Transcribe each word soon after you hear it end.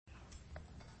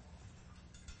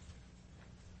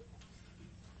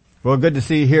Well, good to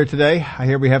see you here today. I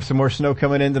hear we have some more snow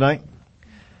coming in tonight,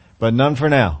 but none for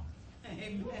now.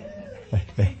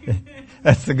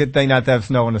 That's a good thing not to have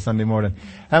snow on a Sunday morning.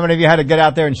 How many of you had to get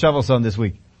out there and shovel some this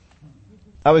week?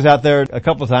 I was out there a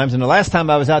couple of times, and the last time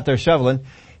I was out there shoveling,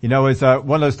 it was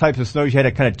one of those types of snows you had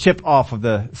to kind of chip off of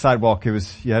the sidewalk. You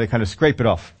had to kind of scrape it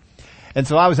off. And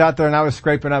so I was out there and I was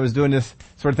scraping, I was doing this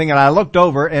sort of thing, and I looked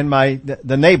over and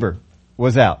the neighbor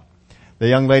was out. The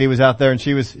young lady was out there and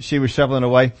she was shoveling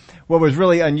away. What was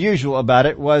really unusual about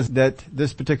it was that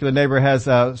this particular neighbor has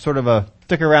sort of a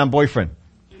stick around boyfriend.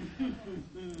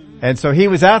 And so he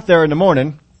was out there in the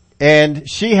morning and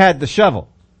she had the shovel.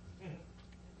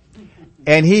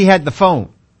 And he had the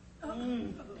phone.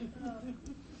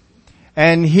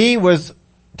 And he was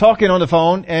talking on the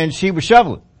phone and she was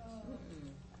shoveling.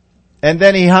 And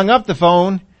then he hung up the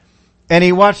phone and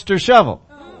he watched her shovel.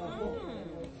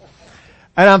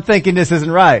 And I'm thinking, this isn't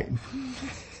right.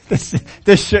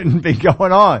 This shouldn't be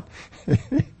going on.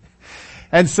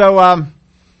 And so,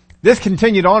 this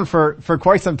continued on for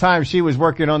quite some time. She was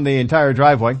working on the entire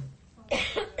driveway.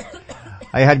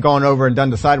 I had gone over and done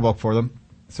the sidewalk for them.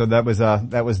 So that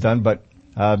was done, but,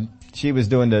 she was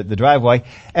doing the driveway.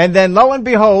 And then lo and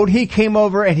behold, he came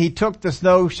over and he took the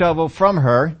snow shovel from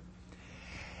her.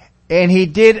 And he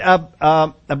did,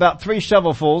 about 3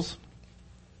 shovelfuls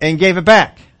and gave it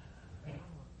back.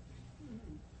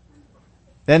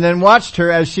 And then watched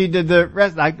her as she did the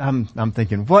rest. I'm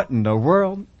thinking, what in the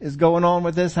world is going on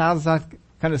with this? How's that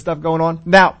kind of stuff going on?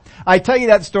 Now, I tell you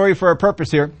that story for a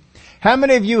purpose here. How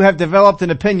many of you have developed an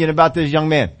opinion about this young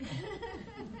man?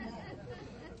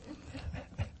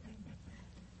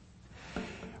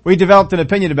 We developed an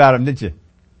opinion about him, didn't you?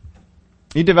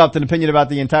 You developed an opinion about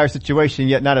the entire situation,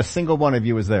 yet not a single one of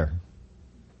you was there.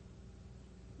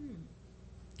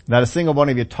 Not a single one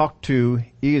of you talked to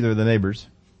either of the neighbors.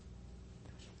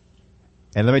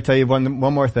 And let me tell you one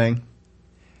more thing.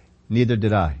 Neither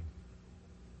did I.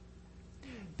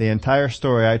 The entire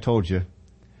story I told you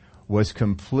was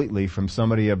completely from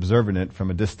somebody observing it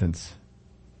from a distance.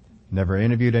 Never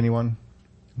interviewed anyone,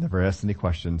 never asked any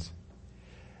questions,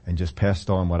 and just passed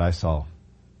on what I saw.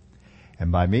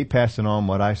 And by me passing on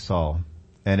what I saw,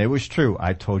 and it was true,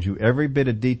 I told you every bit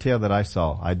of detail that I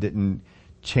saw. I didn't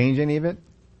change any of it.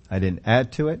 I didn't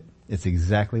add to it. It's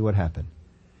exactly what happened.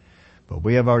 But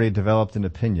we have already developed an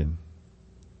opinion,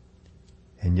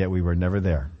 and yet we were never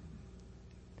there.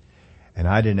 And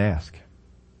I didn't ask.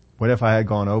 What if I had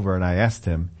gone over and I asked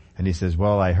him, and he says,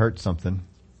 well, I hurt something,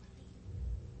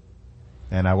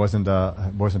 and I wasn't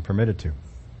permitted to?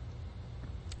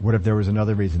 What if there was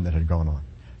another reason that had gone on?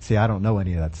 See, I don't know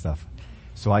any of that stuff,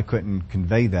 so I couldn't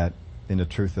convey that in the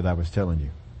truth that I was telling you.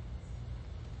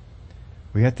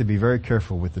 We have to be very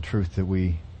careful with the truth that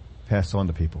we pass on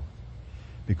to people,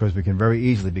 because we can very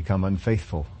easily become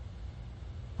unfaithful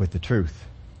with the truth,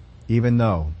 even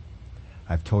though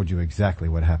I've told you exactly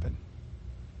what happened.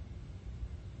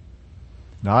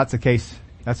 Now that's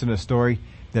that's in a story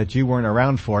that you weren't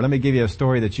around for. Let me give you a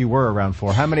story that you were around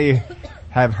for. How many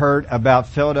have heard about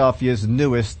Philadelphia's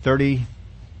newest $330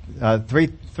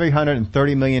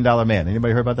 million man?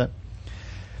 Anybody heard about that?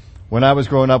 When I was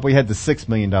growing up, we had the $6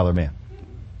 million man.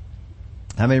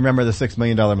 How many remember the $6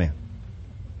 million man?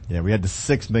 Yeah, we had the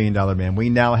 $6 million man. We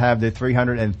now have the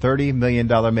 $330 million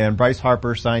man. Bryce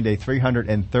Harper signed a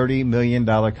 $330 million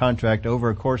contract over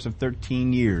a course of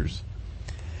 13 years.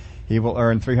 He will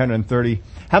earn $330.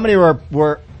 How many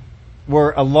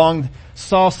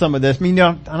saw some of this? I mean,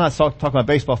 I'm not talking about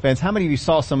baseball fans. How many of you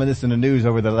saw some of this in the news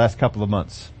over the last couple of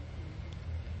months?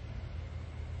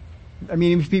 I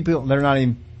mean, people that are not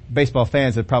even baseball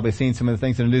fans have probably seen some of the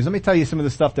things in the news. Let me tell you some of the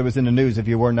stuff that was in the news if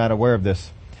you were not aware of this.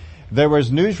 There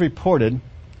was news reported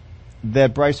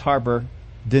that Bryce Harper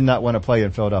did not want to play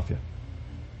in Philadelphia.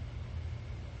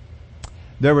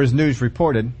 There was news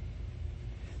reported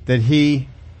that he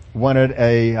wanted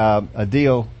a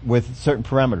deal with certain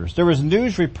parameters. There was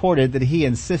news reported that he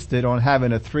insisted on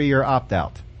having a 3-year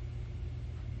opt-out.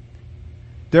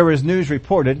 There was news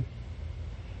reported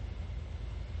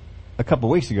a couple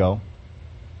of weeks ago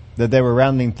that they were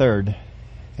rounding third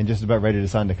and just about ready to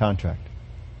sign the contract.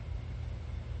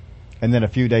 And then a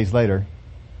few days later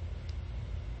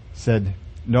said,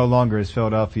 no longer is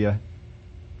Philadelphia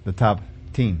the top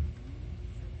team.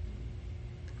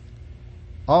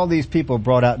 All these people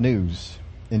brought out news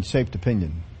and shaped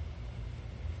opinion.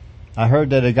 I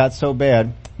heard that it got so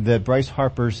bad that Bryce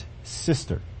Harper's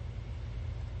sister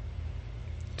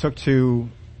took to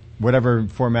whatever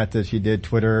format that she did,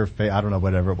 Twitter, I don't know,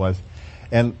 whatever it was,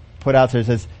 and put out there,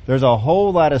 says, there's a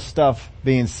whole lot of stuff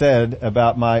being said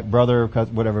about my brother,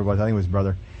 whatever it was, I think it was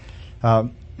brother,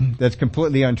 that's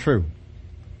completely untrue.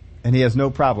 And he has no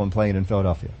problem playing in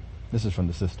Philadelphia. This is from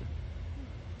the sister.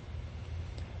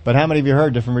 But how many of you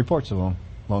heard different reports along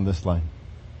this line?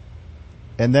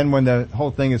 And then when the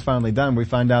whole thing is finally done, we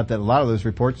find out that a lot of those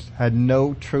reports had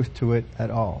no truth to it at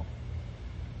all.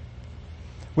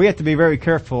 We have to be very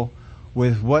careful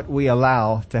with what we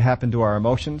allow to happen to our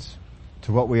emotions,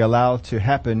 to what we allow to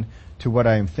happen to what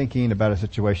I am thinking about a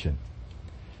situation.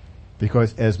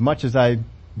 Because as much as I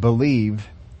believe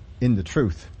in the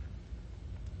truth,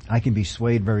 I can be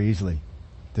swayed very easily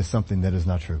to something that is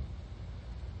not true.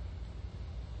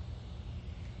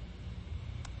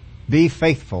 Be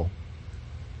faithful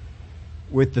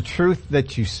with the truth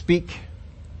that you speak,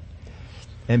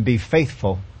 and be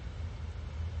faithful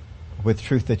with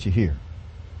truth that you hear.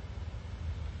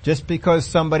 Just because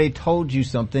somebody told you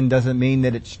something doesn't mean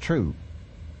that it's true.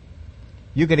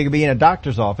 You could be in a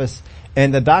doctor's office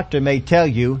and the doctor may tell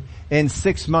you in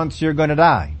 6 months you're going to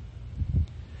die.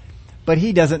 But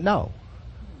he doesn't know.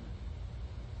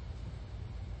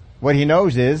 What he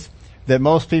knows is that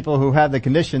most people who have the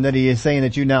condition that he is saying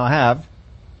that you now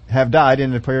have died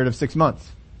in a period of 6 months.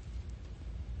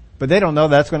 But they don't know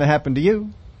that's going to happen to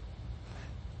you.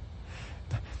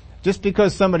 Just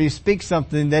because somebody speaks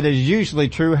something that is usually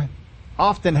true,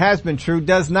 often has been true,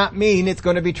 does not mean it's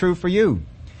going to be true for you.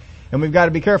 And we've got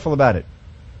to be careful about it.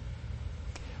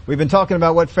 We've been talking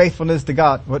about what faithfulness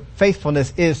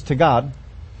is to God.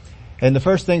 And the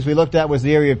first things we looked at was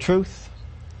the area of truth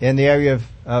and the area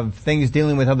of things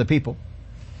dealing with other people.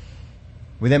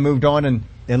 We then moved on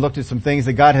and looked at some things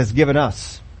that God has given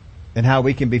us and how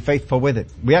we can be faithful with it.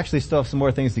 We actually still have some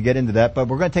more things to get into that, but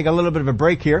we're going to take a little bit of a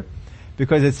break here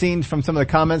because it seems from some of the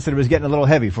comments that it was getting a little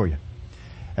heavy for you.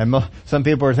 And some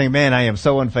people are saying, man, I am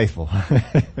so unfaithful.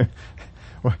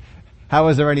 How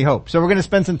is there any hope? So we're going to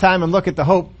spend some time and look at the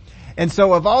hope. And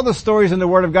so of all the stories in the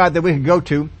Word of God that we can go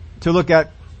to look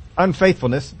at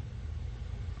unfaithfulness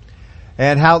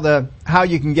and how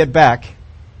you can get back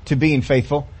to being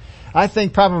faithful, I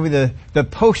think probably the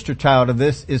poster child of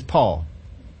this is Paul.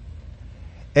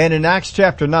 And in Acts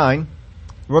chapter 9,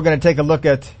 we're going to take a look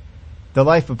at the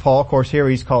life of Paul. Of course, here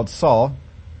he's called Saul.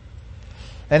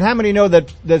 And how many know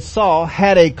that Saul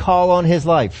had a call on his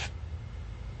life?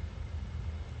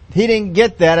 He didn't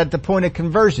get that at the point of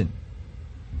conversion.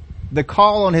 The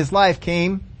call on his life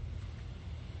came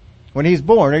when he's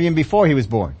born, or even before he was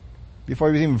born. Before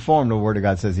he was even formed, the Word of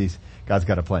God says God's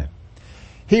got a plan.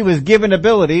 He was given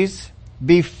abilities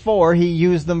before he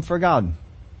used them for God.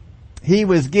 He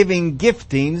was giving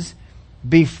giftings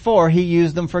before he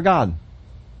used them for God.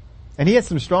 And he had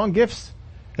some strong gifts.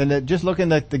 And just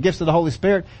looking at the gifts of the Holy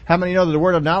Spirit, how many know that the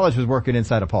word of knowledge was working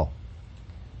inside of Paul?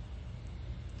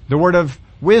 The word of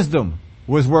wisdom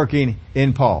was working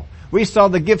in Paul. We saw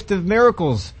the gift of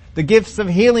miracles, the gifts of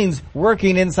healings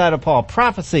working inside of Paul.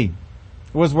 Prophecy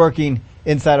was working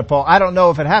inside of Paul. I don't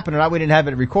know if it happened or not. We didn't have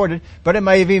it recorded, but it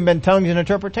may have even been tongues and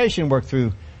interpretation worked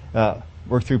through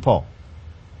Paul.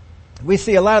 We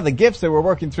see a lot of the gifts that were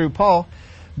working through Paul,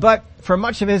 but for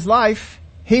much of his life,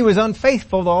 he was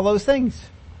unfaithful to all those things.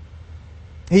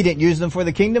 He didn't use them for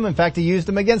the kingdom. In fact, he used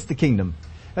them against the kingdom.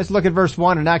 Let's look at verse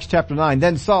 1 in Acts chapter 9.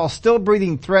 Then Saul, still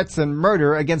breathing threats and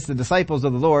murder against the disciples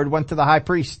of the Lord, went to the high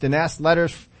priest and asked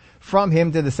letters from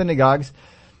him to the synagogues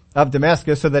of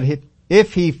Damascus, so that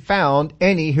if he found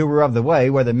any who were of the way,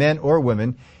 whether men or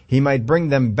women, he might bring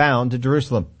them bound to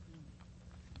Jerusalem.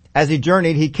 As he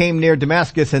journeyed, he came near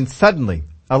Damascus, and suddenly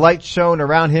a light shone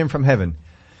around him from heaven.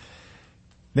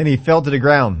 Then he fell to the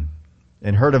ground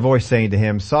and heard a voice saying to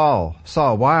him, Saul,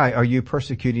 Saul, why are you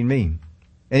persecuting me?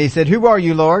 And he said, Who are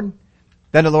you, Lord?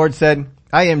 Then the Lord said,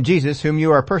 I am Jesus, whom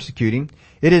you are persecuting.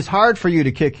 It is hard for you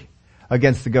to kick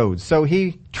against the goads. So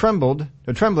he trembling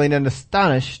and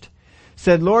astonished,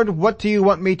 said, Lord, what do you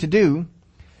want me to do?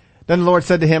 Then the Lord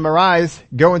said to him, Arise,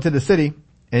 go into the city,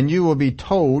 and you will be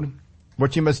told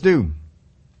what you must do.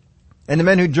 And the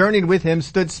men who journeyed with him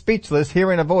stood speechless,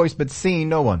 hearing a voice, but seeing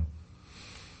no one.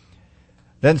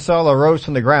 Then Saul arose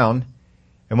from the ground,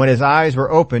 and when his eyes were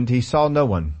opened, he saw no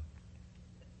one.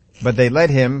 But they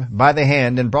led him by the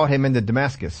hand and brought him into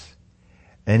Damascus.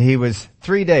 And he was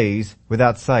 3 days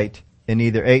without sight, and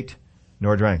neither ate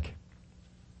nor drank.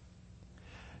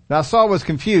 Now Saul was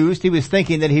confused. He was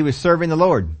thinking that he was serving the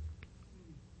Lord.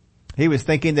 He was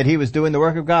thinking that he was doing the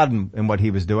work of God in what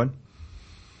he was doing.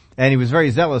 And he was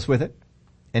very zealous with it.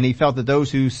 And he felt that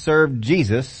those who served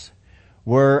Jesus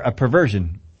were a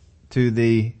perversion to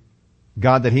the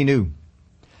God that he knew.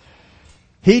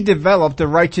 He developed a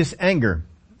righteous anger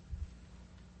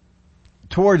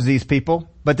towards these people,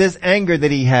 but this anger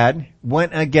that he had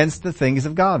went against the things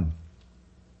of God.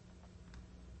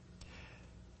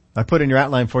 I put in your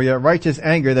outline for you, righteous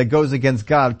anger that goes against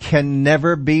God can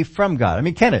never be from God. I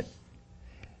mean, can it?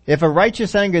 If a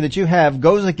righteous anger that you have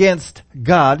goes against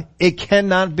God, it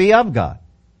cannot be of God.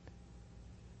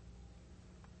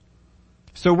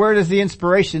 So where does the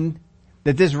inspiration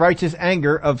that this righteous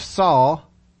anger of Saul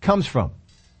comes from?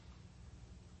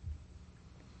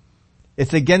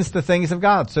 It's against the things of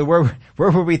God. So where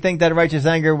would we think that righteous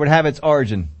anger would have its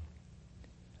origin?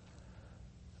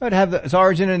 It would have its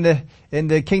origin in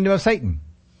the kingdom of Satan.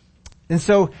 And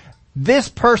so this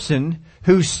person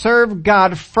who served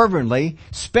God fervently,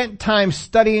 spent time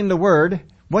studying the Word,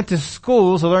 went to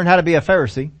schools to learn how to be a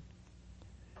Pharisee,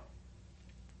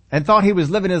 and thought he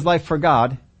was living his life for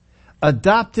God,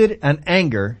 adopted an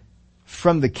anger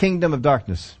from the kingdom of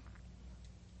darkness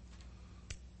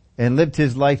and lived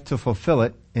his life to fulfill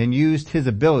it and used his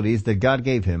abilities that God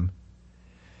gave him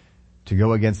to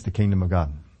go against the kingdom of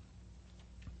God.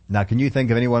 Now, can you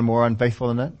think of anyone more unfaithful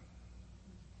than that?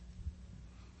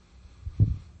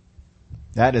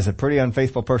 That is a pretty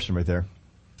unfaithful person right there.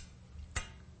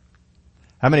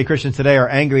 How many Christians today are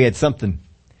angry at something?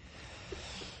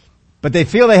 But they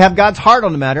feel they have God's heart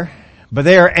on the matter, but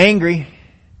they are angry.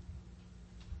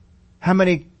 How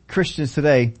many Christians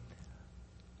today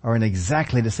are in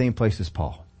exactly the same place as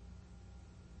Paul?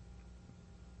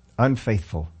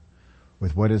 Unfaithful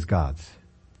with what is God's,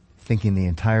 thinking the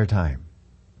entire time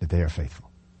that they are faithful.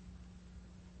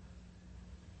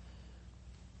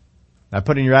 I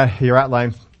put in your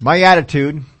outline, my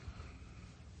attitude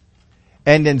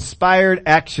and inspired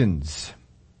actions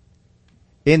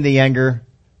in the anger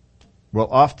will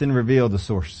often reveal the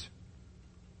source.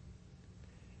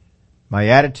 My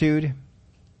attitude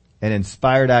and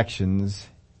inspired actions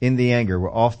in the anger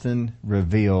will often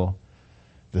reveal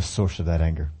the source of that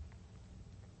anger.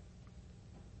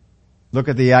 Look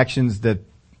at the actions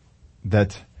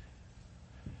that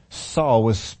Saul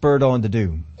was spurred on to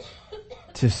do.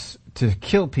 To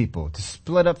kill people, to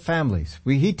split up families.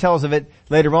 He tells of it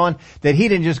later on that he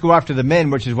didn't just go after the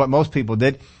men, which is what most people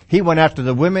did. He went after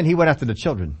the women, he went after the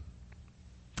children.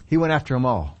 He went after them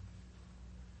all.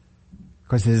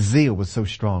 Because his zeal was so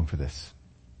strong for this.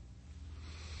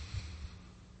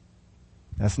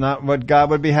 That's not what God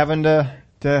would be having to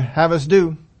have us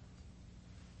do.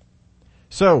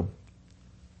 So,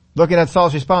 looking at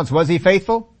Saul's response, was he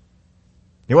faithful?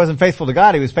 He wasn't faithful to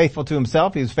God. He was faithful to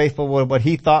himself. He was faithful with what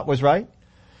he thought was right.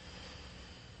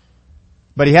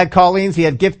 But he had callings, he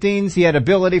had giftings, he had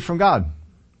ability from God.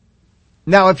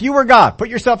 Now, if you were God, put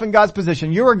yourself in God's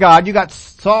position. You were God. You got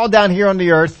Saul down here on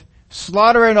the earth,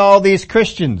 slaughtering all these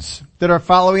Christians that are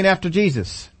following after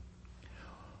Jesus.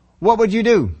 What would you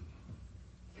do?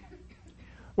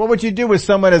 What would you do with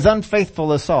someone as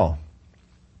unfaithful as Saul?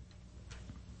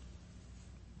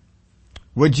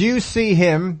 Would you see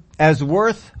him as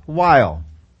worthwhile,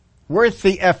 worth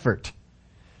the effort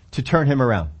to turn him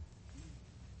around?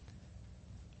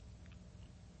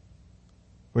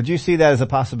 Would you see that as a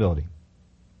possibility?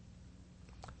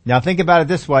 Now think about it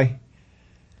this way.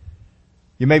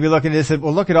 You may be looking at this and,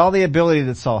 well, look at all the ability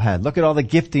that Saul had. Look at all the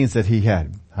giftings that he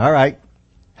had. All right.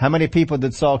 How many people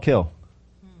did Saul kill?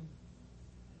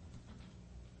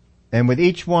 And with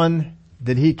each one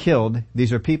that he killed,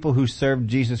 these are people who served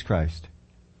Jesus Christ.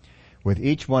 With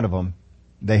each one of them,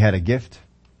 they had a gift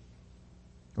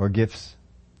or gifts.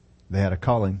 They had a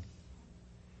calling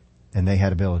and they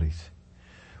had abilities.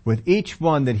 With each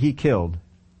one that he killed,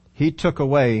 he took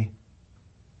away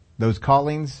those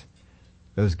callings,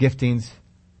 those giftings,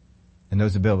 and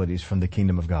those abilities from the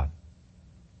kingdom of God.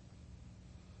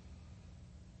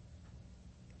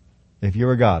 If you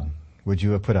were God, would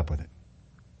you have put up with it?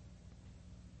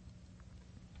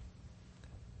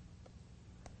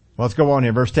 Well, let's go on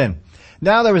here. Verse 10.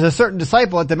 Now there was a certain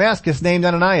disciple at Damascus named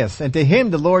Ananias, and to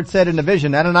him the Lord said in a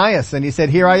vision, Ananias, and he said,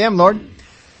 Here I am, Lord.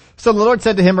 So the Lord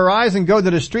said to him, Arise and go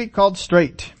to the street called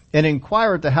Straight, and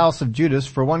inquire at the house of Judas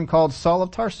for one called Saul of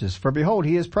Tarsus, for behold,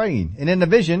 he is praying. And in the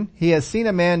vision he has seen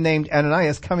a man named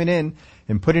Ananias coming in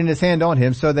and putting his hand on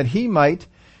him so that he might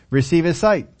receive his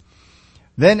sight.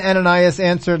 Then Ananias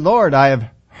answered, Lord, I have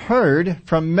heard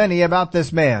from many about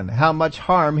this man, how much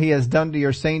harm he has done to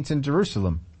your saints in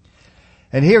Jerusalem.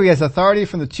 And here he has authority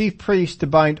from the chief priest to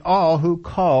bind all who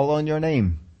call on your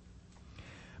name.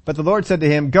 But the Lord said to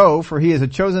him, Go, for he is a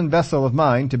chosen vessel of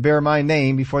mine to bear my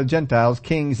name before the Gentiles,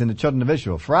 kings, and the children of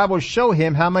Israel. For I will show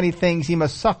him how many things he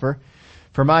must suffer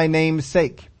for my name's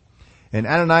sake. And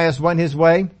Ananias went his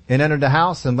way and entered the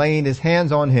house, and laying his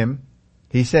hands on him,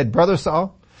 he said, Brother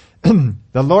Saul, the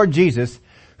Lord Jesus,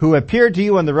 who appeared to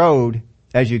you on the road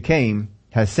as you came,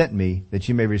 has sent me that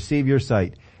you may receive your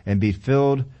sight and be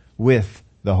filled with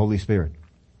the Holy Spirit.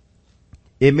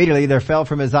 Immediately there fell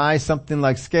from his eyes something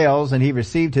like scales, and he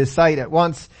received his sight at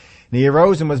once. And he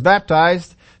arose and was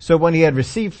baptized. So when he had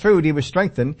received food, he was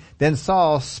strengthened. Then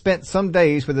Saul spent some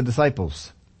days with the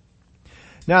disciples.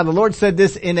 Now the Lord said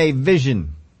this in a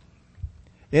vision.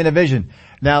 In a vision.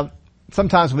 Now,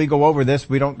 sometimes when we go over this,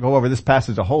 we don't go over this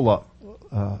passage a whole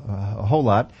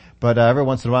lot. But every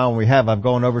once in a while when we have, I've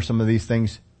gone over some of these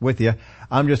things with you.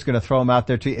 I'm just going to throw them out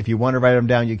there to you. If you want to write them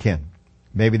down, you can.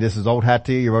 Maybe this is old hat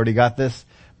to you. You've already got this.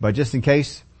 But just in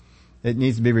case it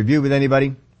needs to be reviewed with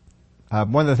anybody,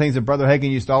 one of the things that Brother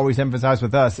Hagin used to always emphasize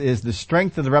with us is the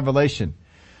strength of the revelation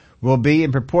will be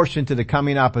in proportion to the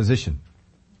coming opposition.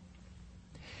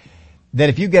 That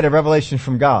if you get a revelation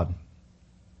from God,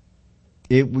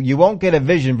 you won't get a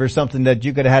vision for something that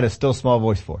you could have had a still small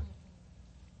voice for.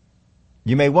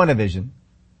 You may want a vision,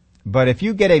 but if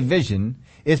you get a vision,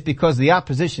 it's because the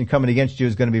opposition coming against you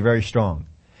is going to be very strong.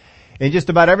 In just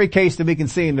about every case that we can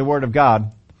see in the Word of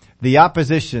God, the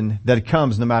opposition that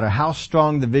comes, no matter how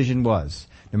strong the vision was,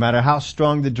 no matter how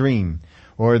strong the dream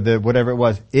or the whatever it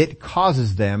was, it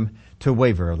causes them to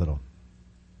waver a little.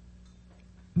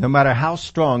 No matter how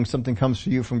strong something comes to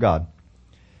you from God,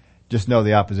 just know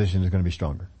the opposition is going to be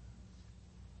stronger.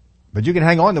 But you can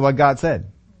hang on to what God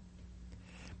said.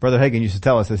 Brother Hagin used to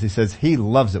tell us this. He says he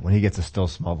loves it when he gets a still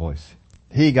small voice.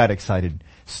 He got excited.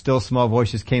 Still small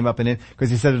voices came up and in, because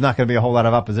he said there's not going to be a whole lot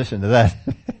of opposition to that.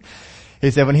 He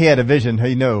said when he had a vision,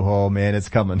 he knew, oh man, it's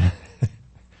coming.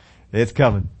 It's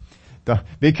coming.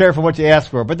 Be careful what you ask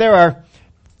for. But there are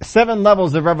 7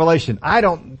 levels of revelation. I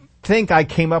don't think I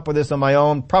came up with this on my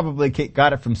own. Probably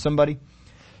got it from somebody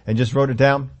and just wrote it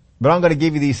down. But I'm going to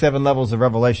give you these 7 levels of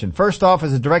revelation. First off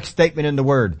is a direct statement in the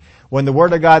Word. When the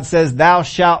Word of God says, thou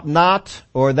shalt not,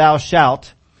 or thou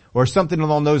shalt, or something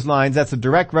along those lines, that's a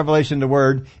direct revelation of the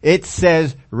Word. It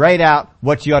says right out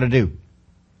what you ought to do.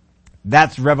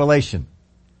 That's revelation.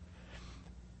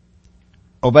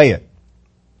 Obey it.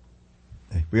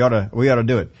 We ought to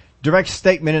do it. Direct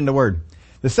statement in the Word.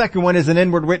 The second one is an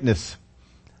inward witness.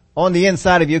 On the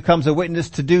inside of you comes a witness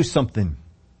to do something.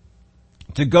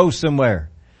 To go somewhere.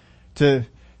 To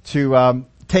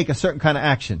take a certain kind of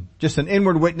action. Just an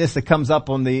inward witness that comes up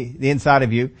on the inside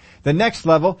of you. The next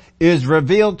level is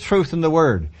revealed truth in the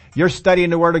Word. You're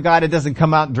studying the Word of God. It doesn't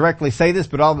come out and directly say this,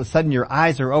 but all of a sudden your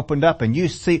eyes are opened up and you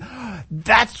see,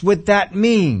 that's what that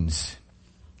means.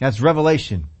 That's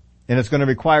revelation. And it's going to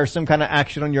require some kind of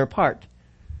action on your part.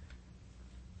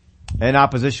 And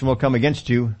opposition will come against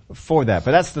you for that.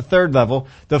 But that's the third level.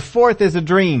 The fourth is a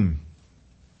dream.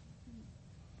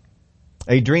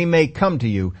 A dream may come to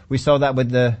you. We saw that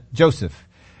with Joseph.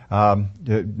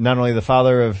 Not only the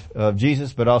father of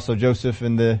Jesus, but also Joseph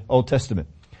in the Old Testament.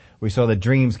 We saw that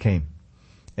dreams came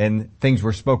and things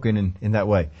were spoken in that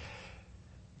way.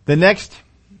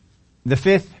 The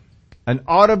fifth, an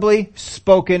audibly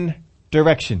spoken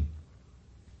direction.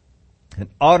 An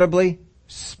audibly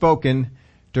spoken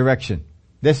direction.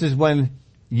 This is when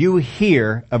you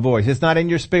hear a voice. It's not in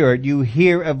your spirit. You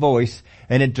hear a voice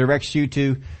and it directs you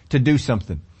to do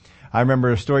something. I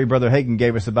remember a story Brother Hagin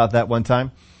gave us about that one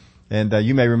time. And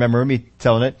you may remember me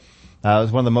telling it. It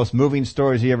was one of the most moving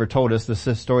stories he ever told us.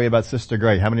 This story about Sister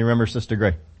Gray. How many remember Sister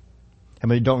Gray? How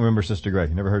many don't remember Sister Gray?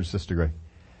 Never heard of Sister Gray?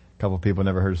 A couple of people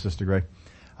never heard of Sister Gray.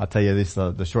 I'll tell you this,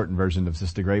 the shortened version of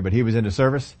Sister Gray. But he was in a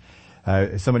service,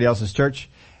 somebody else's church,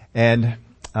 and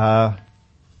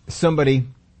somebody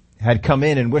had come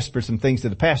in and whispered some things to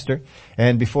the pastor,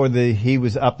 and before he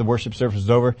was up, the worship service was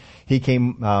over,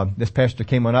 this pastor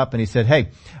came on up and he said, hey,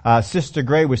 Sister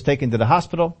Gray was taken to the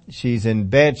hospital. She's in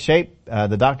bad shape.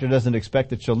 The doctor doesn't expect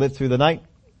that she'll live through the night,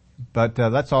 but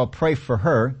let's all pray for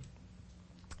her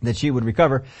that she would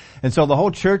recover. And so the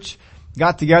whole church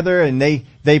got together and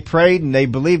they prayed and they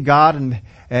believed God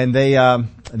and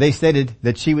they stated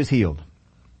that she was healed.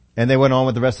 And they went on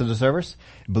with the rest of the service,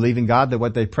 believing God that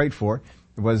what they prayed for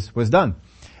was done.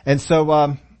 And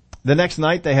so the next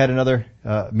night they had another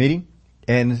meeting,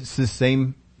 and the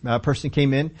same person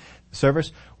came in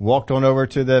service, walked on over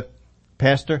to the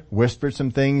pastor, whispered some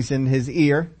things in his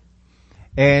ear,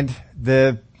 and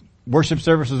the worship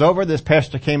service was over. This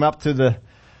pastor came up to the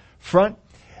front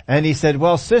and he said,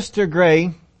 well, Sister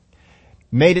Gray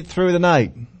made it through the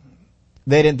night.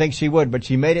 They didn't think she would, but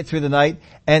she made it through the night.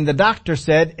 And the doctor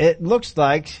said, it looks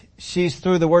like she's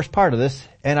through the worst part of this,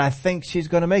 and I think she's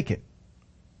going to make it.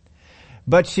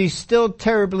 But she's still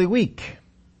terribly weak.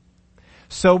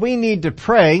 So we need to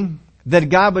pray that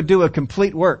God would do a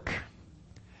complete work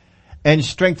and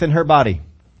strengthen her body.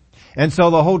 And so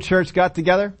the whole church got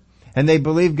together and they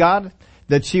believed God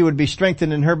that she would be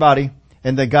strengthened in her body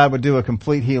and that God would do a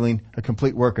complete healing, a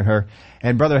complete work in her.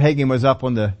 And Brother Hagin was up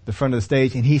on the front of the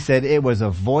stage, and he said it was a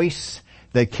voice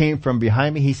that came from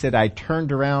behind me. He said, I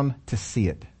turned around to see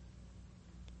it.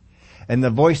 And the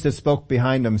voice that spoke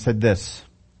behind him said this,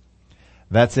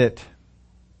 that's it.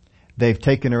 They've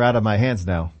taken her out of my hands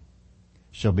now.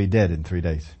 She'll be dead in 3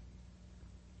 days.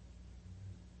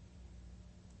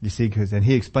 You see, and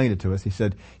he explained it to us. He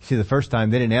said, you see, the first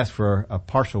time they didn't ask for a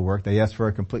partial work, they asked for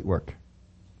a complete work.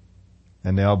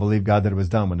 And they all believed God that it was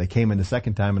done. When they came in the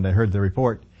second time and they heard the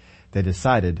report, they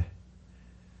decided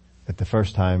that the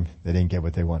first time they didn't get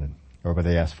what they wanted or what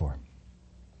they asked for.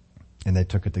 And they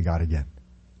took it to God again.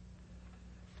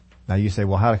 Now you say,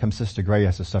 well, how come Sister Gray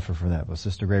has to suffer from that? Well,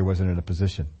 Sister Gray wasn't in a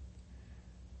position.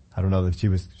 I don't know that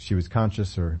she was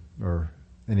conscious or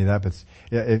any of that, but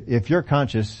if you're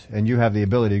conscious and you have the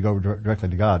ability to go directly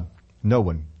to God, no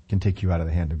one can take you out of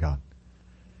the hand of God.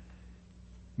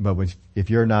 But if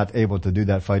you're not able to do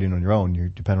that fighting on your own, you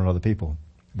depend on other people.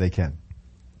 They can.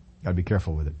 Gotta be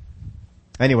careful with it.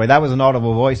 Anyway, that was an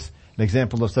audible voice, an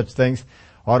example of such things.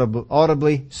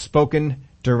 Audibly spoken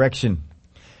direction.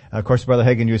 Of course, Brother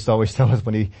Hagin used to always tell us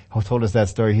when he told us that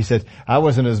story, he said, I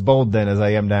wasn't as bold then as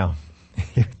I am now.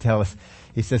 He would tell us,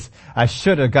 he says, I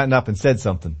should have gotten up and said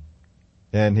something.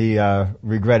 And he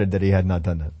regretted that he had not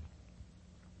done that.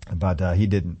 But he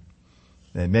didn't.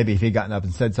 And maybe if he'd gotten up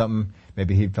and said something,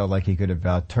 maybe he felt like he could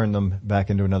have turned them back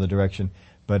into another direction.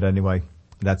 But anyway,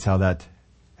 that's how that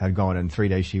had gone. In 3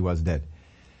 days she was dead.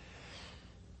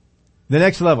 The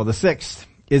next level, the sixth,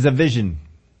 is a vision.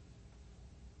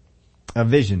 A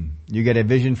vision. You get a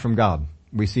vision from God.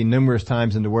 We see numerous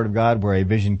times in the Word of God where a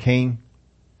vision came,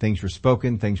 things were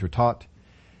spoken, things were taught.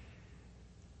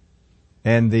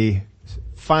 And the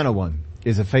final one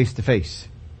is a face-to-face.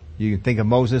 You can think of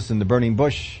Moses in the burning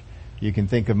bush. You can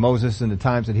think of Moses in the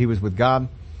times that he was with God.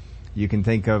 You can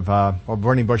think of,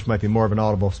 burning bush might be more of an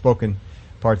audible spoken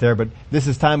part there, but this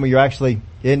is time where you're actually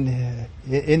in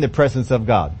the presence of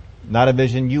God. Not a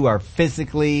vision. You are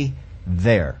physically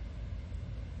there.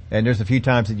 And there's a few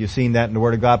times that you've seen that in the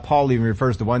Word of God. Paul even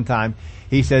refers to one time.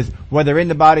 He says, whether in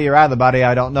the body or out of the body,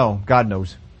 I don't know. God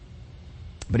knows.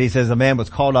 But he says a man was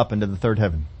called up into the third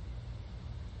heaven.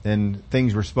 And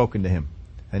things were spoken to him.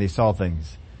 And he saw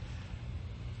things.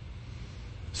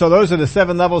 So those are the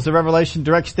 7 levels of revelation: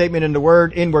 direct statement in the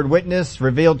Word, inward witness,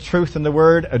 revealed truth in the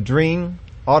Word, a dream,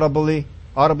 audibly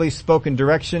spoken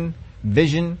direction,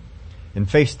 vision, and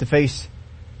face-to-face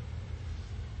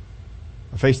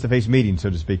meeting, so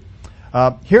to speak.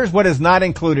 Here's what is not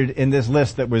included in this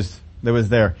list that was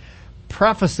there.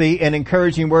 Prophecy and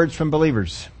encouraging words from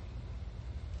believers.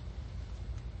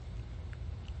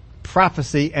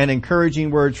 Prophecy and encouraging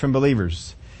words from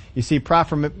believers. You see,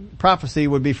 prophecy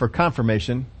would be for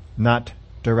confirmation, not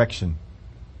direction.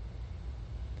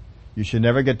 You should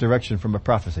never get direction from a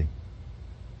prophecy.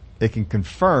 It can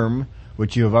confirm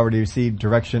what you have already received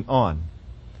direction on.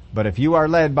 But if you are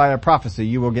led by a prophecy,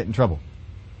 you will get in trouble.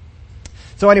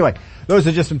 So anyway, those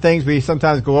are just some things we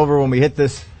sometimes go over when we hit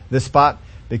this spot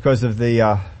because of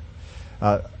the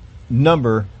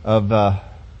number of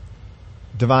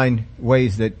divine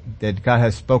ways that God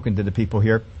has spoken to the people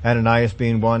here. Ananias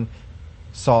being one,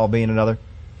 Saul being another.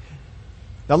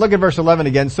 Now look at verse 11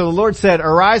 again. So the Lord said,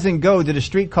 arise and go to the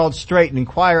street called Straight and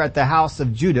inquire at the house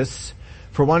of Judas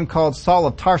for one called Saul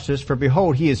of Tarsus, for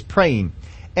behold, he is praying.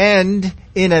 And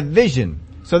in a vision.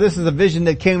 So this is a vision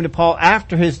that came to Paul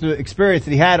after his experience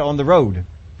that he had on the road.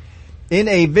 In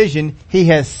a vision, he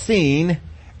has seen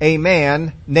a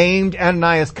man named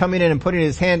Ananias coming in and putting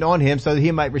his hand on him so that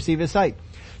he might receive his sight.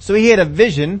 So he had a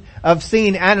vision of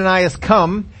seeing Ananias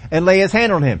come and lay his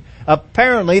hand on him.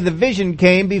 Apparently the vision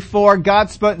came before God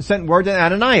sent word to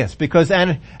Ananias, because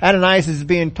Ananias is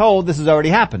being told this has already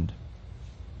happened.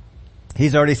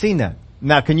 He's already seen that.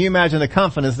 Now, can you imagine the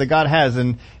confidence that God has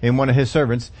in one of his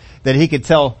servants, that he could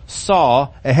tell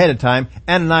Saul ahead of time,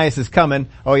 Ananias is coming.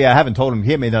 Oh yeah, I haven't told him.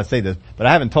 He may not say this, but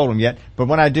I haven't told him yet. But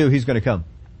when I do, he's going to come.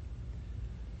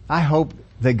 I hope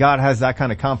that God has that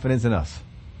kind of confidence in us,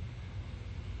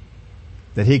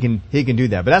 that he can do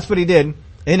that. But that's what he did.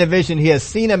 In a vision, he has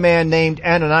seen a man named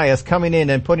Ananias coming in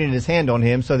and putting his hand on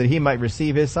him so that he might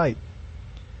receive his sight.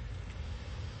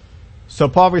 So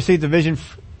Paul received a vision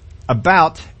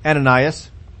about Ananias.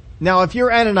 Now, if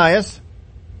you're Ananias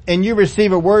and you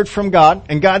receive a word from God,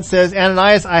 and God says,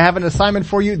 Ananias, I have an assignment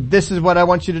for you. This is what I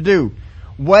want you to do.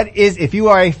 If you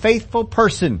are a faithful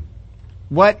person,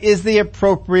 what is the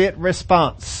appropriate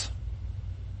response?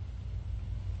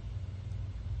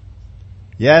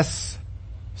 Yes,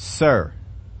 sir.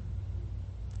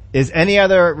 Is any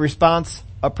other response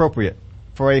appropriate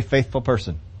for a faithful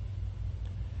person?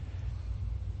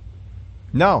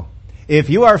 No. If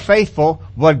you are faithful,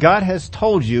 what God has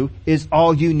told you is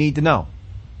all you need to know.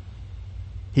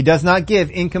 He does not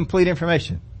give incomplete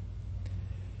information.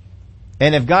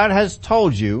 And if God has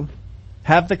told you,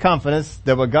 have the confidence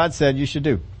that what God said you should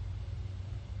do.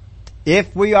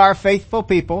 If we are faithful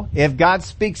people, if God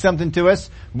speaks something to us,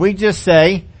 we just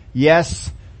say,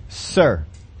 yes, sir.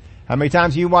 How many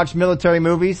times you watch military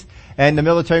movies and the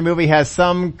military movie has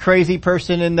some crazy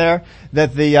person in there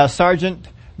that the sergeant,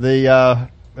 the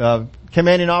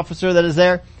commanding officer that is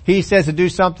there, he says to do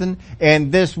something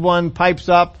and this one pipes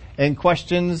up and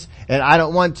questions and I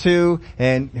don't want to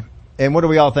and what do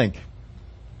we all think?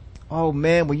 Oh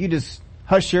man, will you just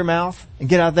hush your mouth and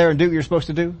get out there and do what you're supposed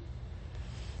to do?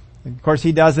 And of course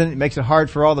he doesn't. It makes it hard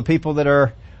for all the people that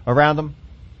are around him.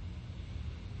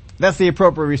 That's the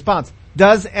appropriate response.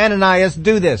 Does Ananias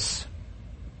do this?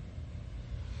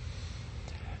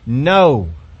 No,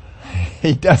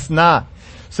 he does not.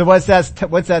 So what's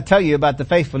that tell you about the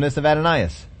faithfulness of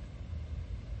Ananias?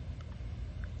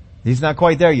 He's not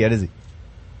quite there yet, is he?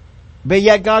 But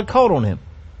yet God called on him.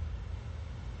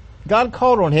 God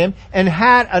called on him and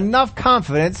had enough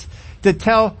confidence to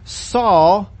tell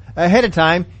Saul ahead of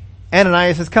time,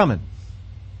 Ananias is coming.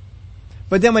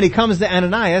 But then when he comes to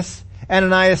Ananias,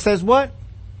 Ananias says what?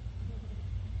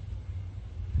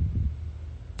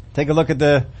 Take a look at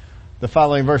the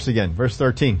following verse again, verse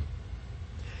 13.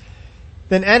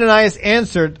 Then Ananias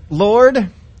answered, Lord,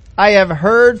 I have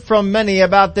heard from many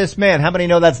about this man. How many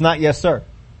know that's not yes, sir?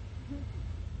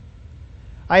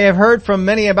 I have heard from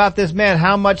many about this man,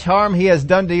 how much harm he has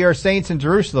done to your saints in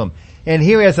Jerusalem. And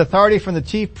here he has authority from the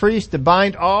chief priest to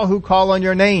bind all who call on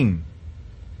your name.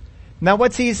 Now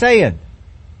what's he saying?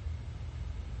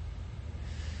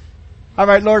 All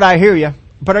right, Lord, I hear you.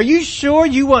 But are you sure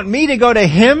you want me to go to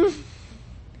him?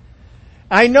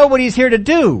 I know what he's here to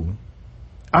do.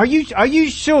 Are you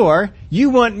sure you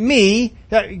want me?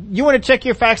 You want to check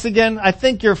your facts again? I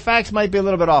think your facts might be a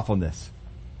little bit off on this.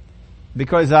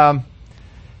 Because, the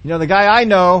guy I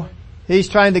know, he's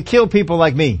trying to kill people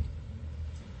like me.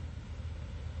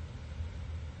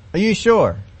 Are you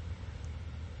sure?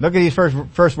 Look at these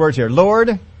first words here.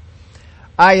 Lord,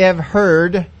 I have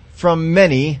heard from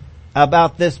many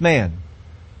about this man.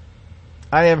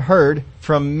 I have heard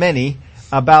from many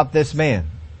about this man.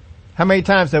 How many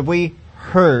times have we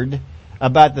heard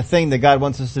about the thing that God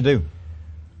wants us to do?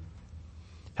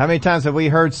 How many times have we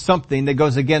heard something that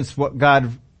goes against what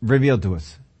God revealed to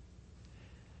us?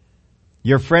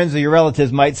 Your friends or your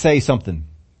relatives might say something.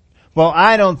 Well,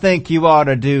 I don't think you ought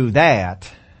to do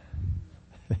that.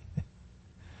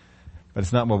 But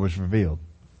it's not what was revealed.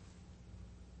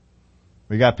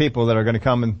 We got people that are going to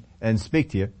come and speak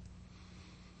to you.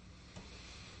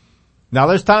 Now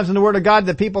there's times in the Word of God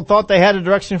that people thought they had a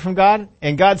direction from God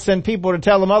and God sent people to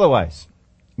tell them otherwise.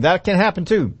 That can happen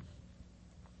too.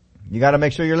 You got to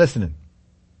make sure you're listening.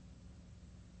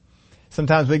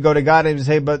 Sometimes we go to God and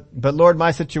say, but Lord,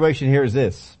 my situation here is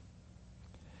this.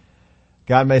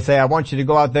 God may say, I want you to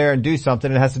go out there and do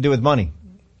something that has to do with money.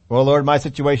 Well, Lord, my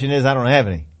situation is I don't have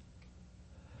any.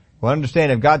 Well,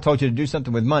 understand, if God told you to do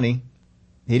something with money,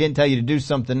 He didn't tell you to do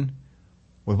something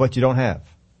with what you don't have.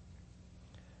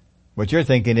 What you're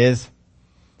thinking is,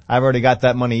 I've already got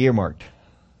that money earmarked.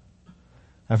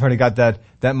 I've already got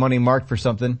that money marked for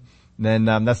something, then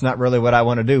that's not really what I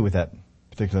want to do with that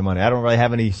particular money. I don't really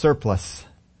have any surplus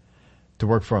to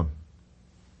work from.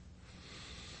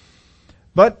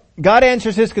 But God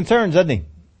answers his concerns, doesn't he?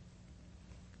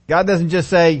 God doesn't just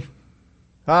say,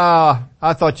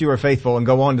 I thought you were faithful, and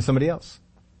go on to somebody else.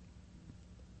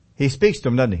 He speaks to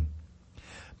him, doesn't he?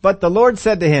 But the Lord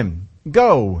said to him,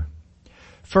 Go,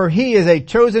 for he is a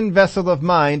chosen vessel of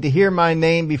mine to hear my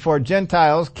name before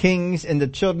Gentiles, kings, and the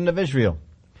children of Israel.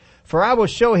 For I will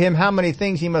show him how many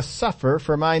things he must suffer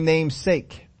for my name's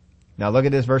sake. Now look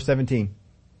at this, verse 17.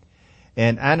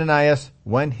 And Ananias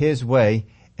went his way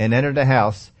and entered the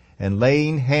house, and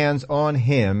laying hands on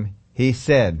him, he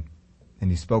said, and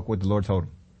he spoke what the Lord told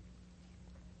him.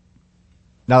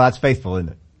 Now that's faithful, isn't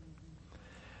it?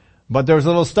 But there's a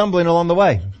little stumbling along the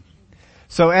way.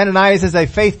 So Ananias is a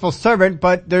faithful servant,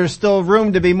 but there's still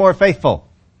room to be more faithful.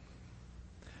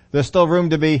 There's still room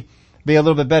to be a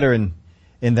little bit better in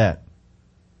that.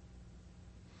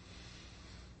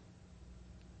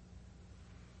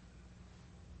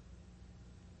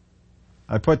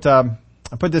 I put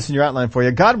this in your outline for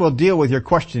you. God will deal with your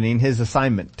questioning his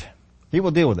assignment. He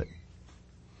will deal with it.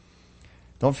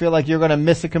 Don't feel like you're going to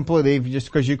miss it completely just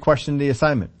because you question the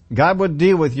assignment. God will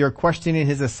deal with your questioning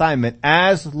his assignment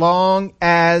as long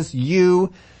as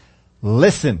you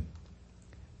listen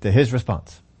to his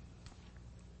response.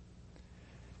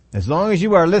 As long as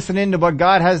you are listening to what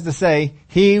God has to say,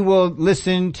 He will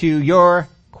listen to your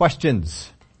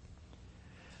questions.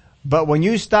 But when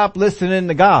you stop listening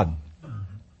to God,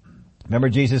 remember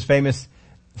Jesus' famous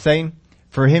saying,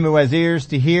 for him who has ears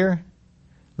to hear,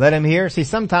 let him hear. See,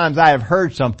 sometimes I have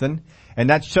heard something and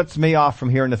that shuts me off from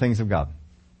hearing the things of God.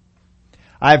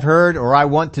 I've heard or I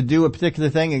want to do a particular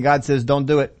thing and God says, don't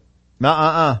do it.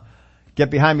 Get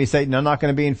behind me, Satan. I'm not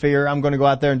going to be in fear. I'm going to go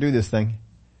out there and do this thing.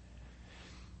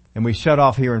 And we shut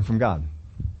off hearing from God.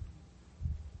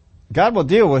 God will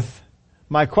deal with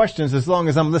my questions as long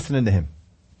as I'm listening to Him.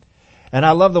 And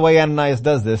I love the way Ananias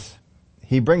does this.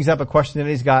 He brings up a question that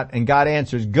he's got and God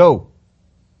answers, go.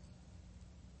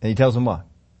 And He tells him what?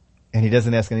 And he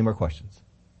doesn't ask any more questions.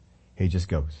 He just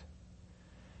goes.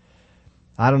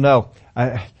 I don't know.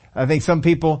 I think some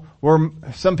people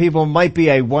might be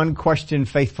a one question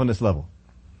faithfulness level.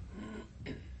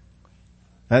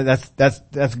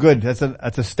 That's good. That's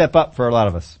a step up for a lot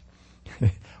of us.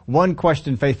 One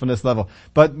question faithfulness level.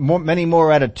 But many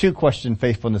more at a 2 question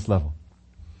faithfulness level.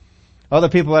 Other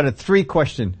people at a 3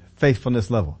 question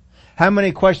faithfulness level. How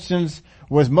many questions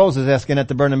was Moses asking at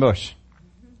the burning bush?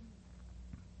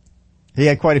 He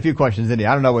had quite a few questions, didn't he?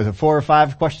 I don't know, was it 4 or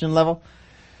 5 question level?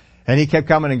 And he kept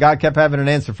coming and God kept having an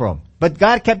answer for him. But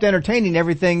God kept entertaining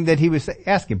everything that he was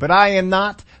asking. But I am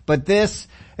not, but this,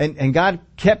 and God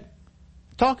kept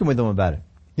talking with him about it.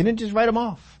 He didn't just write him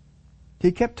off.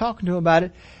 He kept talking to him about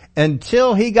it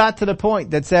until he got to the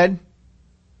point that said,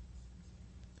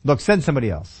 look, send somebody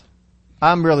else.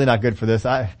 I'm really not good for this.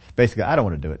 I don't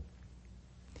want to do it.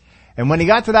 And when he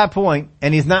got to that point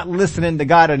and he's not listening to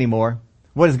God anymore,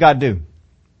 what does God do?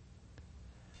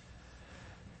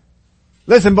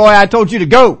 Listen, boy, I told you to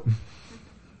go.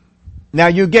 Now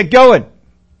you get going.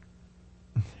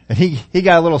 And he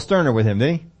got a little sterner with him,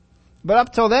 didn't he? But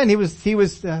up till then, they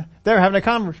were having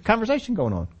a conversation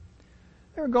going on.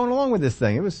 They were going along with this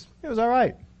thing. It was all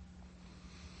right.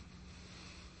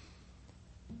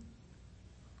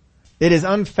 It is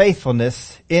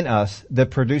unfaithfulness in us that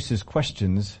produces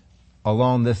questions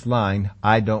along this line.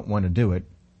 I don't want to do it.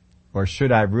 Or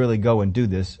should I really go and do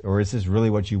this? Or is this really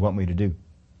what you want me to do?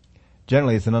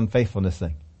 Generally, it's an unfaithfulness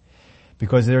thing.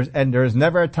 Because there is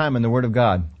never a time in the Word of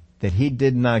God that He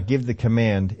did not give the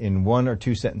command in 1 or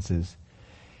 2 sentences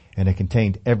and it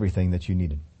contained everything that you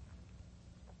needed.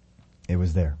 It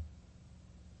was there.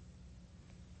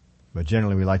 But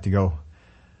generally we like to go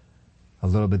a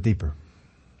little bit deeper.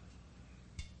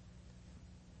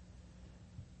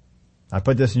 I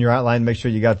put this in your outline. Make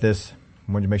sure you got this.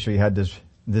 I wanted to make sure you had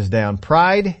this down.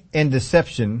 Pride and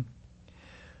deception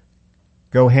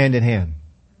go hand in hand.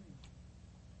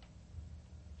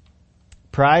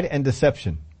 Pride and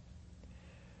deception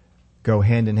go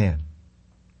hand in hand.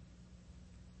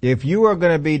 If you are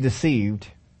going to be deceived,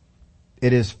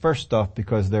 it is first off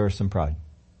because there is some pride.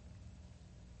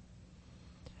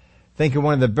 Think of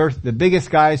one of the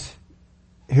biggest guys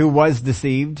who was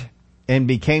deceived and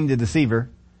became the deceiver.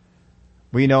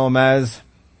 We know him as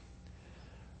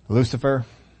Lucifer,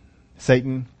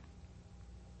 Satan.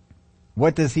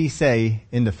 What does he say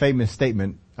in the famous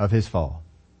statement of his fall?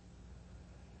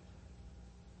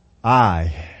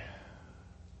 I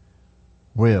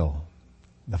will.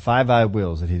 The 5 I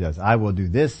wills that he does. I will do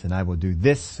this, and I will do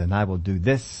this, and I will do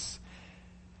this.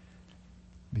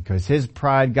 Because his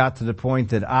pride got to the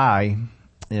point that I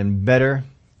am better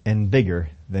and bigger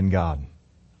than God.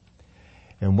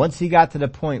 And once he got to the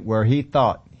point where he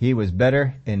thought he was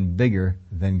better and bigger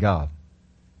than God,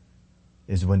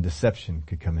 is when deception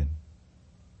could come in.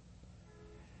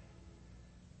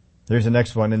 There's the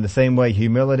next one. In the same way,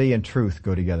 humility and truth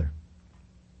go together.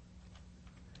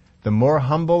 The more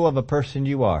humble of a person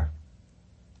you are,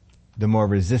 the more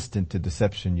resistant to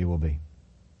deception you will be.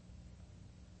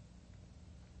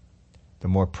 The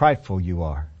more prideful you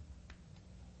are,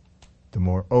 the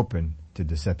more open to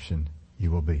deception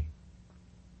you will be.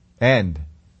 And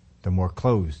the more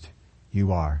closed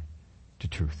you are to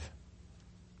truth.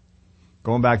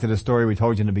 Going back to the story we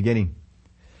told you in the beginning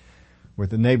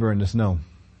with the neighbor in the snow.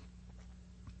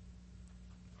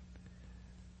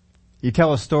 You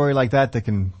tell a story like that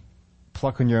can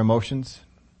pluck on your emotions,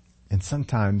 and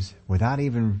sometimes without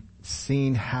even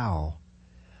seeing how,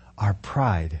 our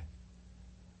pride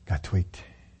got tweaked.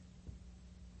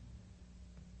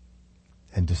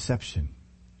 And deception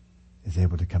is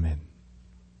able to come in.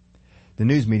 The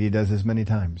news media does this many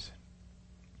times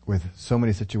with so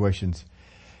many situations,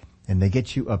 and they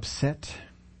get you upset,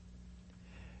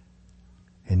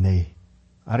 and I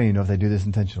don't even know if they do this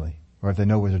intentionally or if they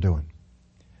know what they're doing,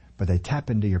 but they tap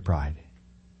into your pride.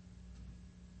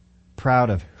 Proud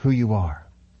of who you are.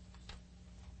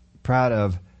 Proud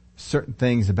of certain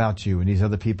things about you, and these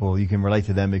other people, you can relate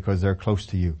to them because they're close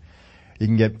to you. You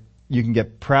can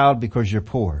get proud because you're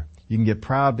poor. You can get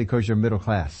proud because you're middle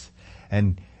class,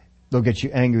 and they'll get you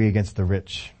angry against the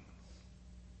rich.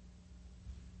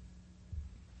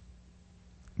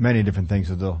 Many different things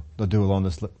that they'll do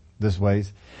along this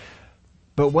ways.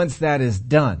 But once that is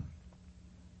done,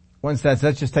 let's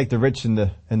just take the rich and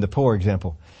the poor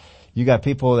example. You got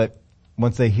people that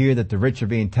once they hear that the rich are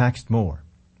being taxed more,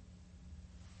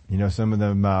 some of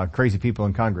them crazy people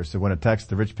in Congress that want to tax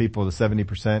the rich people to 70%,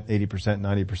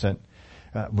 80%,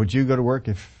 90%. Would you go to work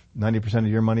if 90% of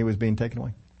your money was being taken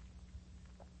away?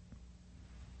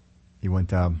 You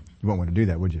wouldn't want to do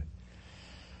that, would you?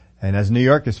 And as New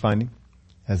York is finding,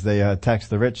 as they tax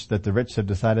the rich, that the rich have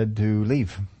decided to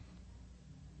leave.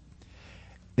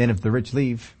 Then if the rich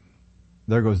leave,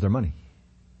 there goes their money.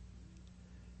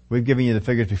 We've given you the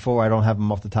figures before. I don't have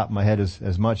them off the top of my head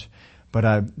as much,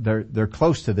 but they're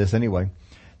close to this anyway.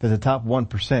 That the top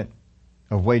 1%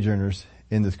 of wage earners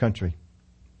in this country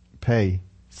pay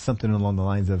something along the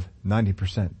lines of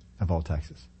 90% of all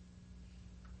taxes.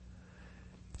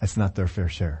 That's not their fair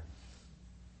share.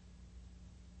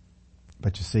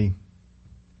 But you see,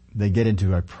 they get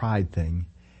into a pride thing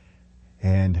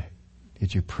and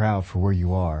get you proud for where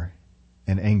you are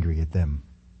and angry at them.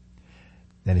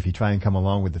 Then if you try and come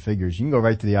along with the figures, you can go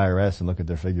right to the IRS and look at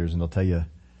their figures, and they'll tell you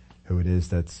who it is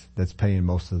that's paying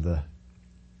most of the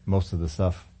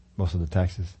stuff, most of the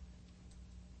taxes.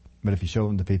 But if you show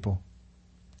them to people,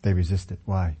 they resist it.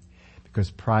 Why?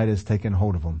 Because pride has taken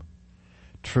hold of them.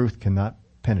 Truth cannot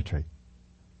penetrate.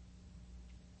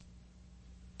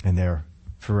 And they're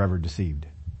forever deceived.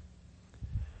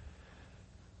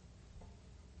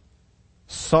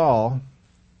 Saul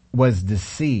was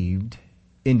deceived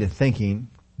into thinking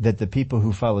that the people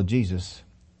who followed Jesus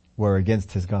were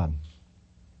against his God.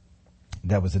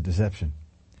 That was a deception.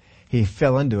 He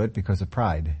fell into it because of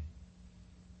pride.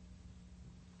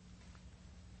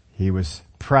 He was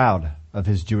proud of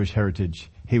his Jewish heritage.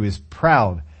 He was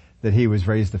proud that he was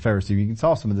raised a Pharisee. You can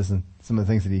saw some of this in some of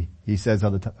the things that he says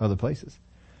other places.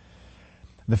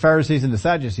 The Pharisees and the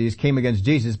Sadducees came against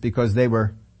Jesus because they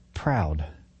were proud.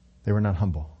 They were not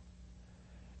humble.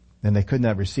 And they could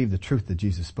not receive the truth that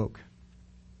Jesus spoke.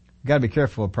 You've got to be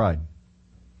careful of pride.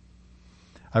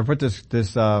 I put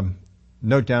this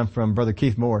note down from Brother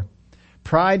Keith Moore.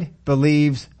 Pride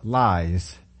believes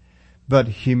lies, but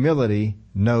humility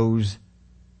knows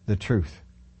the truth.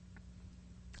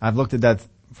 I've looked at that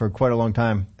for quite a long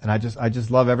time, and I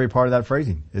just love every part of that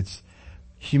phrasing. It's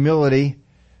humility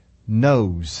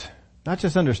knows, not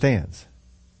just understands,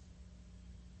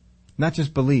 not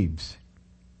just believes.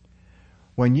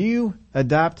 When you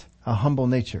adopt a humble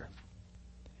nature,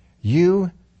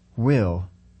 you will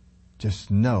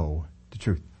just know the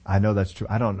truth. I know that's true.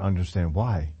 I don't understand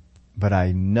why, but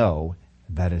I know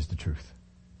that is the truth.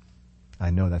 I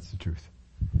know that's the truth.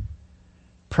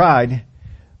 Pride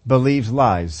believes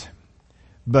lies,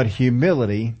 but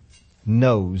humility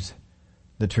knows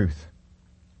the truth.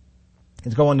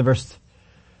 Let's go on to verse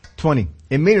 20.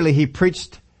 Immediately he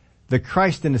preached the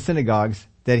Christ in the synagogues,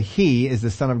 that he is the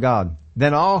Son of God.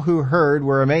 Then all who heard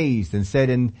were amazed and said,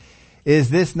 "And is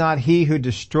this not he who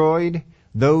destroyed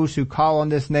those who call on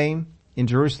this name in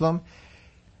Jerusalem,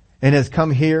 and has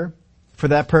come here for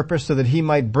that purpose, so that he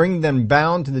might bring them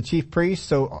bound to the chief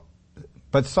priests?"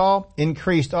 But Saul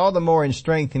increased all the more in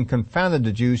strength and confounded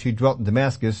the Jews who dwelt in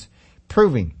Damascus,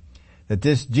 proving that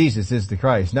this Jesus is the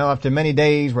Christ. Now after many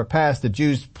days were passed, the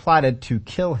Jews plotted to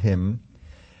kill him,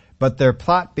 but their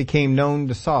plot became known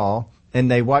to Saul, and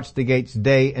they watched the gates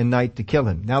day and night to kill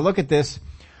him. Now look at this.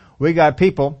 We got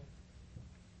people.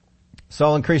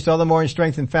 Saul increased all the more in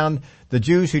strength and found the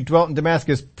Jews who dwelt in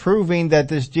Damascus, proving that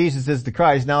this Jesus is the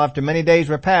Christ. Now after many days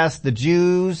were passed, the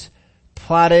Jews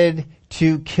plotted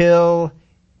to kill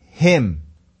him.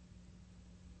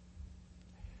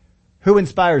 Who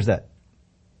inspires that?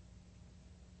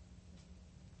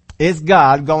 Is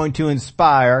God going to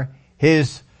inspire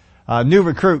his new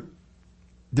recruit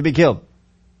to be killed?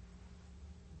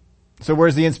 So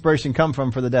where's the inspiration come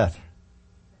from for the death?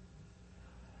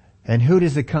 And who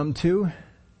does it come to?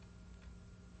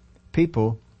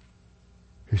 People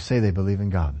who say they believe in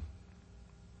God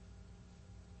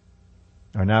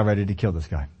are now ready to kill this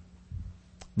guy.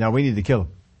 Now we need to kill him.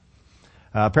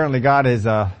 Apparently God is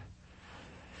it's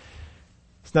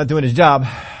not doing his job.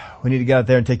 We need to get out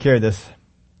there and take care of this.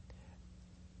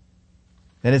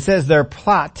 And it says their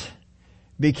plot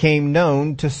became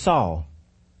known to Saul.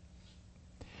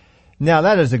 Now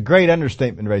that is a great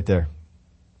understatement right there.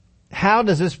 How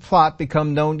does this plot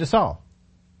become known to Saul?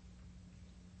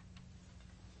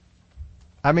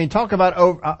 I mean, talk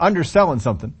about underselling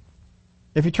something.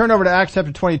 If you turn over to Acts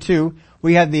chapter 22,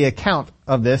 we had the account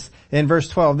of this in verse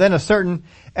 12. Then a certain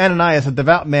Ananias, a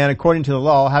devout man according to the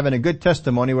law, having a good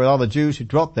testimony with all the Jews who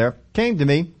dwelt there, came to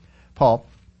me, Paul,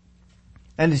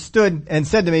 and he stood and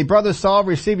said to me, Brother Saul,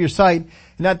 receive your sight.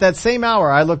 And at that same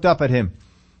hour I looked up at him.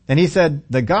 And he said,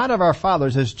 the God of our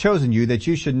fathers has chosen you that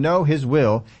you should know his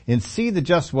will and see the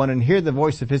just one and hear the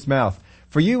voice of his mouth.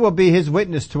 For you will be his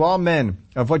witness to all men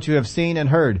of what you have seen and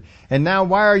heard. And now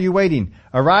why are you waiting?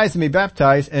 Arise and be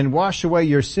baptized and wash away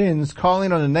your sins,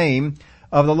 calling on the name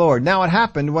of the Lord. Now it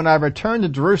happened when I returned to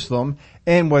Jerusalem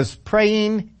and was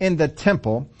praying in the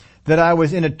temple that I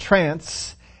was in a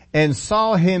trance and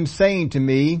saw him saying to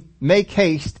me, make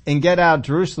haste and get out of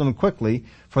Jerusalem quickly,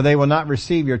 for they will not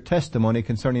receive your testimony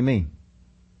concerning me.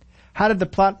 How did the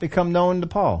plot become known to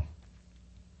Paul?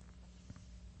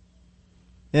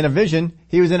 In a vision,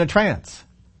 he was in a trance.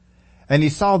 And he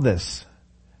saw this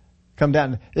come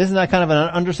down. Isn't that kind of an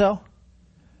undersell?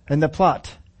 And the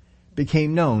plot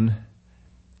became known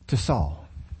to Saul.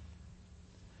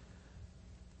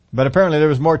 But apparently there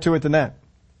was more to it than that.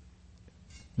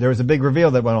 There was a big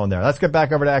reveal that went on there. Let's get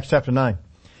back over to Acts chapter 9.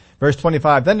 Verse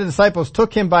 25. Then the disciples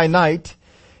took him by night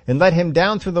and let him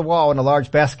down through the wall in a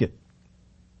large basket.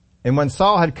 And when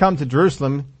Saul had come to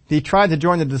Jerusalem, he tried to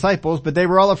join the disciples, but they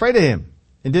were all afraid of him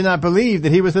and did not believe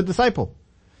that he was a disciple.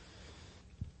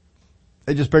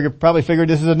 They just probably figured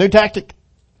this is a new tactic.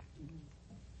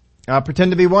 I'll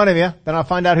pretend to be one of you, then I'll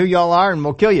find out who y'all are and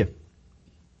we'll kill you.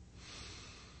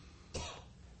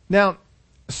 Now,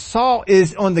 Saul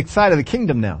is on the side of the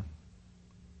kingdom now.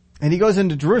 And he goes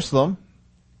into Jerusalem.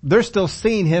 They're still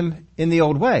seeing him in the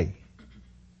old way.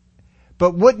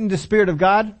 But wouldn't the Spirit of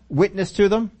God witness to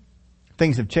them?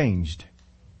 Things have changed.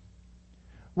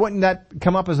 Wouldn't that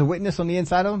come up as a witness on the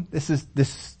inside of them? This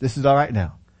is all right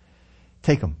now.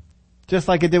 Take them. Just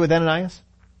like it did with Ananias.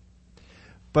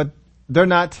 But they're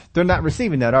not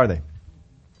receiving that, are they?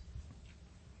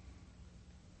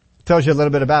 Tells you a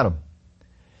little bit about them.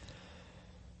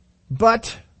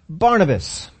 But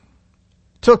Barnabas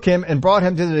took him and brought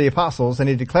him to the apostles, and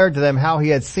he declared to them how he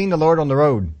had seen the Lord on the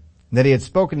road, and that he had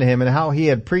spoken to him, and how he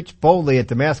had preached boldly at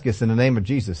Damascus in the name of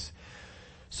Jesus.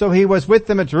 So he was with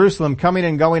them at Jerusalem, coming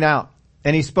and going out,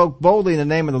 and he spoke boldly in the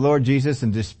name of the Lord Jesus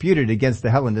and disputed against the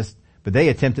Hellenists, but they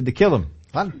attempted to kill him.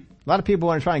 A lot of people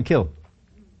want to try and kill him.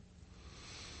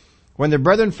 When the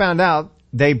brethren found out,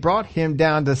 they brought him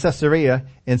down to Caesarea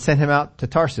and sent him out to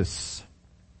Tarsus.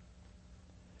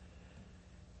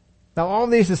 Now all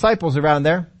these disciples around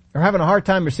there are having a hard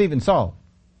time receiving Saul.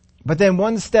 But then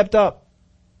one stepped up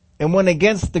and went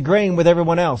against the grain with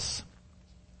everyone else.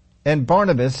 And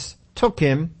Barnabas took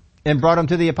him and brought him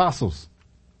to the apostles.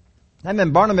 And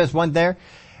then Barnabas went there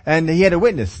and he had a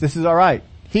witness. This is all right.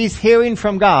 He's hearing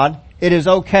from God. It is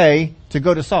okay to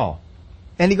go to Saul.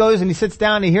 And he goes and he sits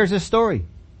down and he hears his story.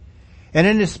 And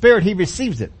in his spirit he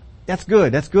receives it. That's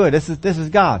good. That's good. This is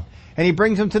God. And he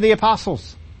brings him to the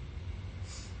apostles.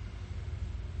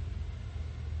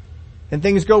 And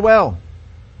things go well.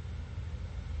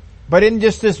 But in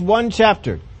just this one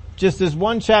chapter,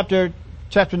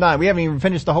 chapter 9, we haven't even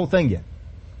finished the whole thing yet.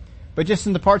 But just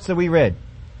in the parts that we read,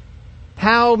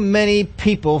 how many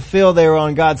people feel they are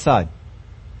on God's side?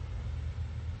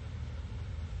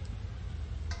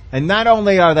 And not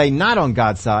only are they not on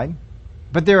God's side,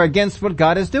 but they're against what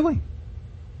God is doing.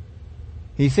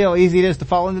 You see how easy it is to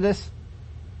fall into this?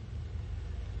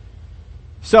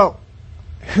 So,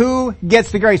 who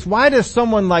gets the grace? Why does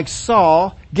someone like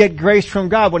Saul get grace from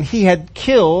God when he had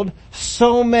killed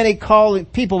so many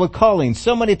people with callings,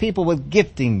 so many people with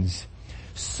giftings,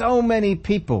 so many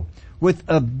people with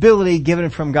ability given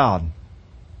from God?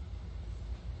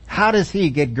 How does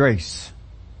he get grace?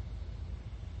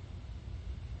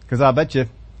 Because I'll bet you,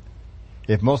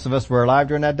 if most of us were alive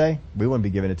during that day, we wouldn't be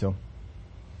giving it to him.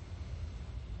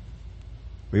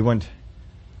 We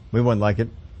wouldn't like it.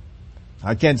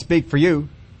 I can't speak for you,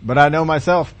 but I know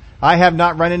myself. I have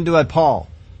not run into a Paul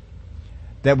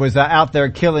that was out there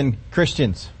killing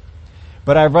Christians,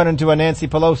 but I've run into a Nancy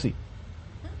Pelosi.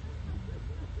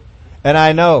 And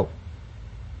I know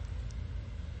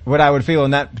what I would feel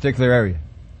in that particular area.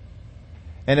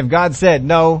 And if God said,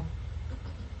 no,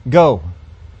 go,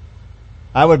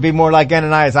 I would be more like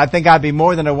Ananias. I think I'd be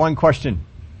more than a one question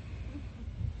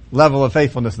level of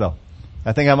faithfulness though.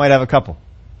 I think I might have a couple.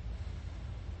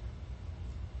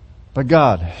 But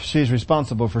God, she's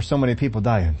responsible for so many people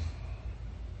dying.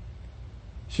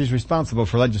 She's responsible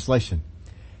for legislation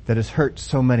that has hurt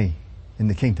so many in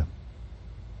the kingdom.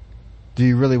 Do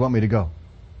you really want me to go?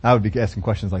 I would be asking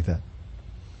questions like that.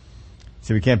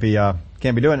 See, we can't be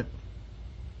doing it.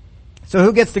 So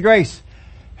who gets the grace?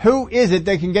 Who is it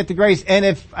that can get the grace? And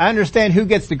if I understand who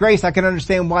gets the grace, I can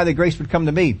understand why the grace would come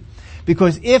to me.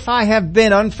 Because if I have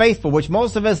been unfaithful, which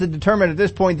most of us have determined at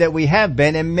this point that we have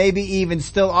been and maybe even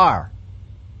still are,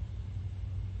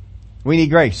 we need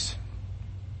grace.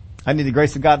 I need the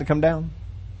grace of God to come down.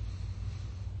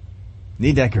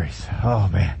 Need that grace. Oh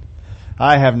man.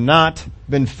 I have not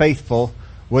been faithful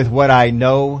with what I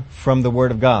know from the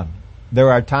Word of God.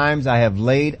 There are times I have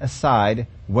laid aside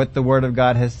what the Word of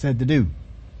God has said to do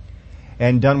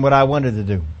and done what I wanted to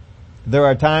do. There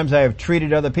are times I have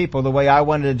treated other people the way I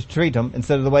wanted to treat them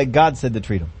instead of the way God said to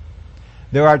treat them.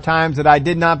 There are times that I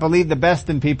did not believe the best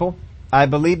in people. I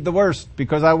believed the worst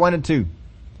because I wanted to.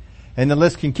 And the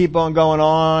list can keep on going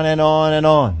on and on and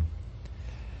on.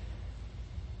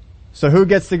 So who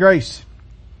gets the grace?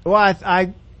 Well,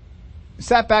 I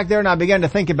sat back there and I began to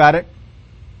think about it.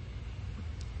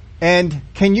 And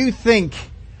can you think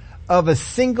of a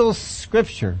single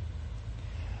scripture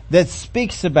that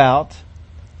speaks about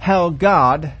how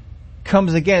God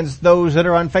comes against those that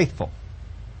are unfaithful?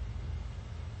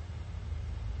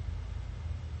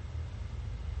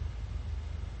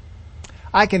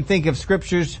 I can think of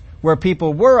scriptures where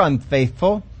people were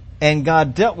unfaithful and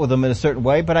God dealt with them in a certain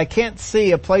way, but I can't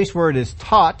see a place where it is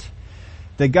taught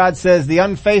that God says, the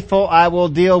unfaithful I will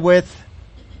deal with.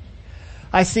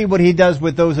 I see what He does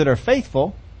with those that are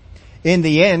faithful. In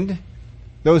the end,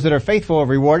 those that are faithful are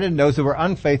rewarded, and those that were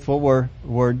unfaithful were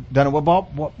done.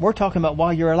 We're talking about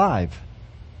while you're alive.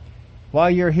 While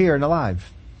you're here and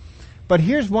alive. But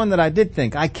here's one that I did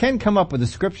think. I can come up with a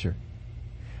scripture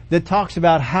that talks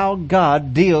about how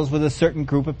God deals with a certain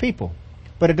group of people,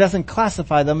 but it doesn't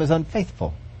classify them as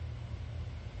unfaithful.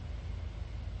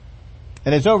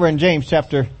 And it's over in James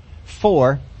chapter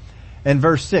 4 and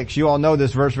verse 6. You all know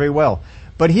this verse very well.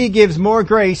 But He gives more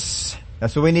grace.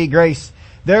 That's what we need, grace.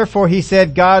 Therefore He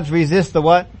said, God resists the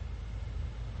what?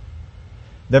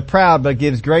 The proud, but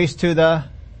gives grace to the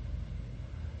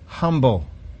humble.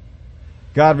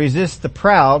 God resists the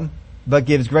proud, but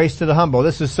gives grace to the humble.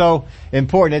 This is so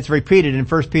important. It's repeated in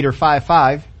 1 Peter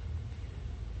 5:5.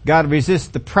 God resists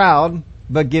the proud,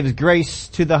 but gives grace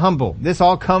to the humble. This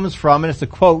all comes from, and it's a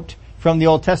quote from the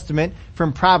Old Testament,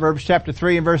 from Proverbs chapter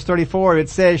 3 and verse 34. It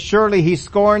says, surely He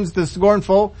scorns the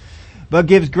scornful, but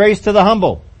gives grace to the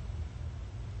humble.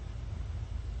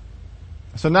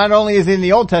 So not only is it in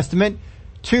the Old Testament,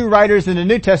 two writers in the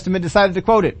New Testament decided to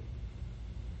quote it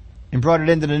and brought it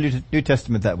into the New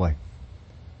Testament that way.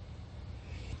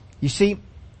 You see,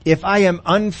 if I am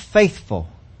unfaithful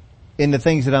in the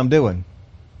things that I'm doing,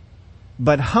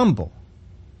 but humble,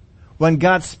 when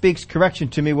God speaks correction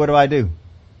to me, what do?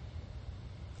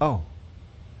 Oh,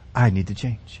 I need to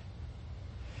change.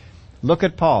 Look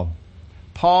at Paul.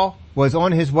 Paul was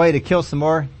on his way to kill some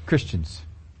more Christians.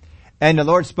 And the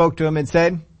Lord spoke to him and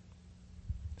said,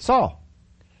 Saul,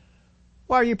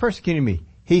 why are you persecuting me?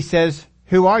 He says,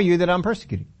 who are you that I'm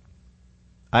persecuting?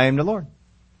 I am the Lord.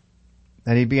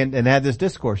 And he began and had this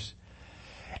discourse.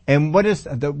 And what is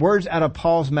the words out of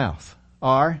Paul's mouth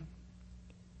are,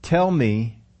 tell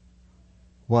me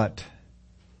what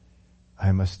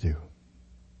I must do.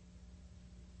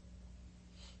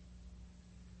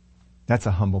 That's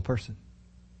a humble person.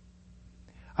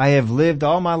 I have lived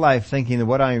all my life thinking that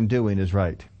what I am doing is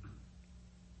right.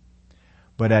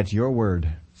 But at your word,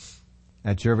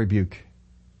 at your rebuke,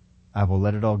 I will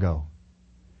let it all go.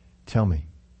 Tell me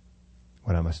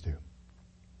what I must do.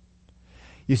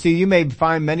 You see, you may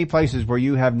find many places where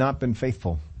you have not been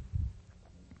faithful.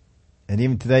 And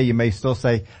even today you may still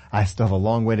say, I still have a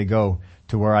long way to go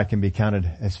to where I can be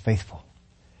counted as faithful.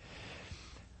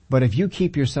 But if you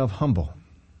keep yourself humble,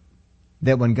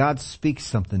 that when God speaks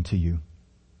something to you,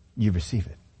 you receive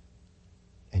it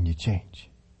and you change.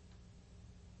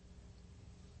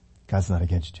 God's not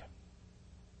against you.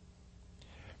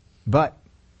 But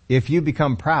if you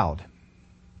become proud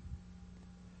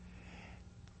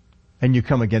and you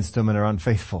come against Him and are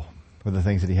unfaithful with the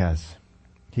things that He has,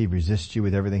 He resists you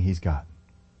with everything He's got.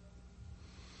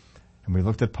 And we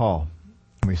looked at Paul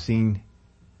and we've seen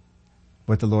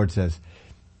what the Lord says.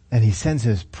 And He sends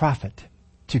His prophet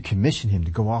to commission him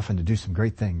to go off and to do some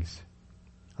great things.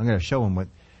 I'm going to show him what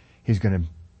he's going to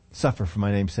suffer for my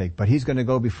name's sake. But he's going to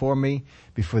go before me,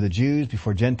 before the Jews,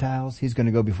 before Gentiles. He's going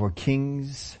to go before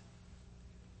kings.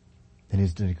 And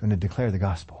he's going to declare the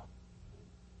gospel.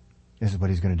 This is what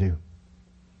he's going to do.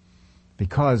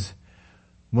 Because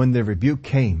when the rebuke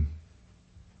came,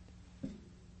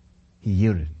 he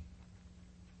yielded.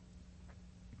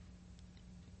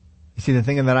 You see, the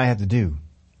thing that I have to do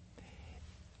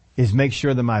is make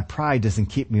sure that my pride doesn't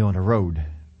keep me on a road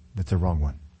that's a wrong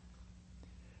one.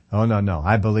 Oh, no,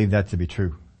 I believe that to be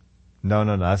true. No,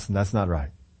 that's not right.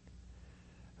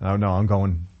 Oh no, I'm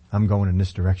going in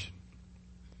this direction.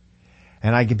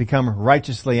 And I can become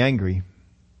righteously angry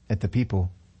at the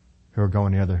people who are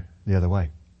going the other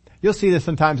way. You'll see this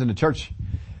sometimes in the church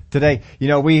today.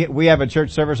 We have a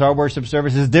church service. Our worship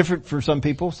service is different for some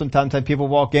people. Sometimes people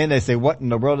walk in, they say, what in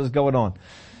the world is going on?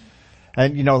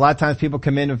 And a lot of times people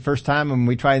come in the first time and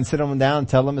we try and sit them down and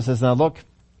tell them, it says, now look,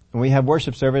 when we have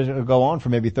worship service, it'll go on for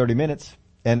maybe 30 minutes.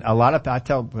 And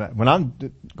when I'm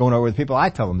going over with people, I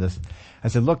tell them this. I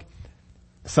said, look,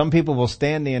 some people will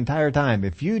stand the entire time.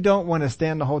 If you don't want to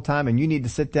stand the whole time and you need to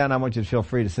sit down, I want you to feel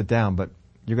free to sit down. But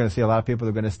you're going to see a lot of people that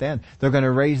are going to stand. They're going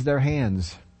to raise their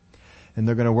hands and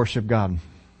they're going to worship God.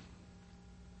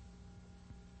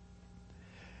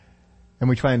 And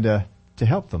we trying to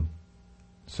help them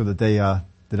so that they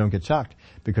don't get shocked.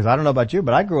 Because I don't know about you,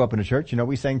 but I grew up in a church,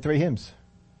 we sang 3 hymns.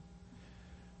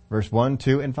 Verse 1,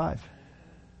 2, and 5.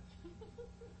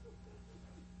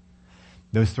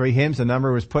 Those 3 hymns, the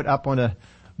number was put up on a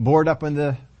board up in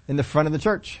the front of the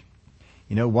church.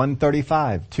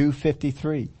 135,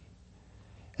 253.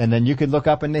 And then you could look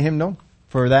up in the hymnal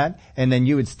for that, and then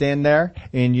you would stand there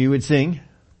and you would sing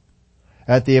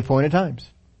at the appointed times.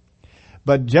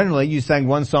 But generally you sang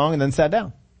one song and then sat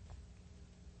down.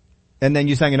 And then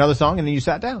you sang another song and then you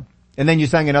sat down. And then you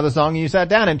sang another song and you sat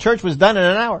down, and church was done in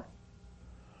an hour.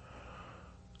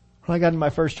 When I got in my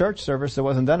first church service, it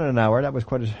wasn't done in an hour. That was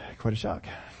quite a shock.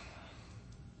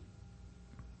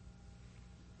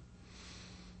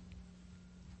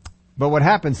 But what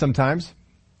happens sometimes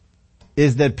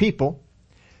is that people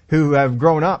who have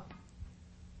grown up,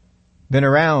 been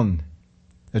around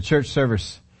a church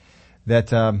service that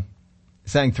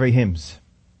sang 3 hymns,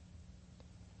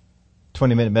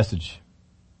 20-minute message,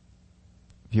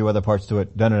 a few other parts to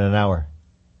it, done in an hour.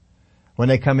 When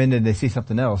they come in and they see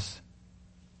something else,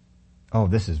 oh,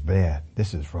 this is bad.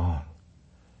 This is wrong.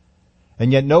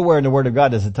 And yet nowhere in the Word of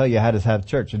God does it tell you how to have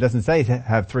church. It doesn't say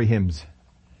have 3 hymns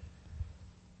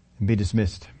and be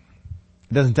dismissed.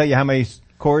 It doesn't tell you how many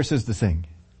choruses to sing.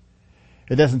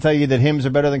 It doesn't tell you that hymns are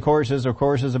better than choruses or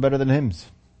choruses are better than hymns.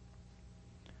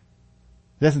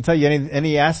 It doesn't tell you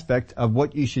any aspect of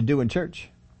what you should do in church.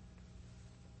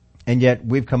 And yet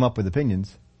we've come up with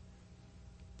opinions.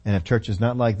 And if church is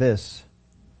not like this,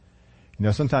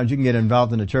 sometimes you can get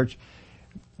involved in a church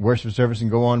worship service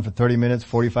and go on for 30 minutes,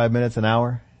 45 minutes, an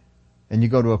hour. And you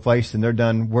go to a place and they're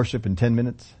done worship in 10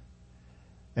 minutes.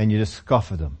 And you just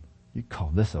scoff at them. You call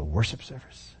this a worship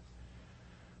service?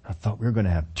 I thought we were going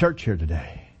to have church here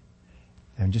today.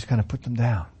 And just kind of put them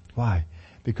down. Why?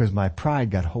 Because my pride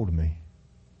got hold of me.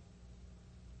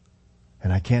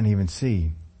 And I can't even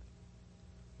see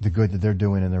the good that they're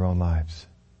doing in their own lives.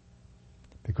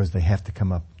 Because they have to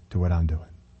come up to what I'm doing.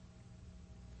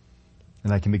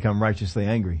 And I can become righteously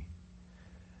angry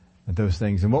at those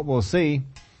things. And what we'll see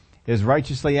is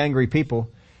righteously angry people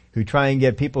who try and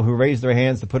get people who raise their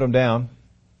hands to put them down,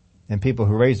 and people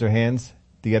who raise their hands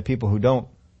to get people who don't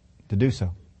to do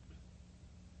so.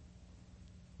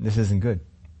 This isn't good.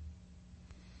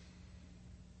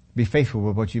 Be faithful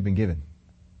with what you've been given.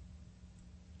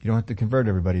 You don't have to convert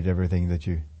everybody to everything that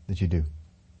you do.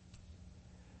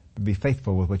 But be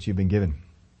faithful with what you've been given.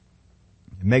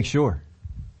 And make sure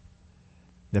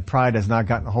that pride has not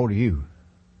gotten a hold of you.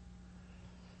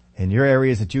 In your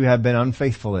areas that you have been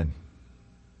unfaithful in,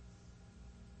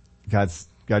 God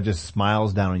just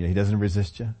smiles down on you. He doesn't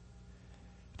resist you.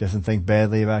 He doesn't think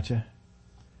badly about you.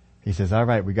 He says, all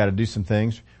right, we got to do some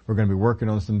things. We're going to be working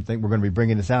on some things. We're going to be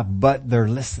bringing this out, but they're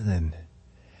listening.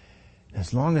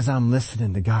 As long as I'm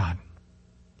listening to God,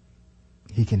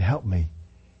 He can help me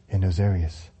in those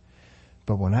areas.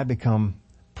 But when I become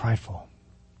prideful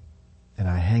and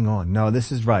I hang on, no,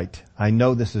 this is right. I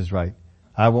know this is right.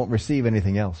 I won't receive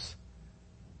anything else.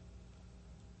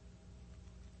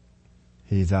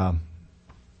 We're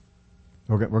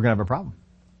going to have a problem.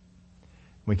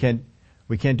 We can't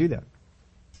do that.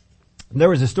 There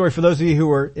was a story for those of you who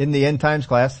were in the end times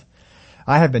class.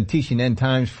 I have been teaching end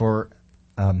times for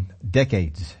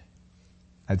decades.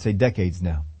 I'd say decades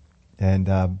now.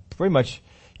 And pretty much,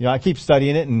 I keep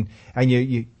studying it, and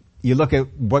you look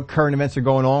at what current events are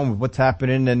going on with what's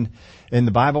happening in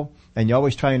the Bible, and you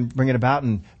always try and bring it about.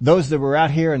 And those that were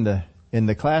out here in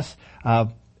the class,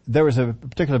 there was a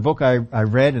particular book I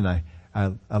read, and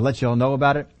I'll let you all know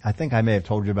about it. I think I may have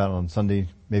told you about it on Sunday,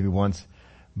 maybe once,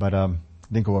 but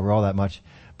didn't go over all that much.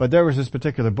 But there was this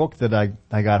particular book that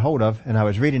I got hold of, and I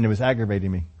was reading. It was aggravating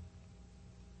me,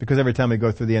 because every time I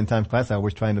go through the end times class, I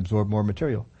always try and absorb more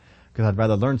material, because I'd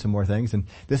rather learn some more things. And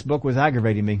this book was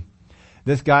aggravating me.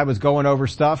 This guy was going over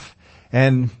stuff,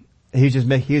 and he was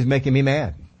making me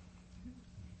mad.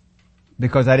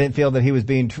 because I didn't feel that he was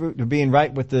being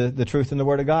right with the truth in the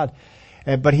Word of God.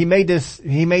 But he made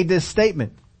this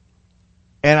statement.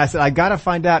 And I said, I gotta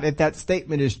find out if that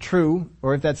statement is true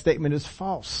or if that statement is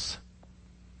false.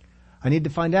 I need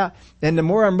to find out. And the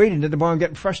more I'm reading it, the more I'm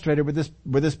getting frustrated with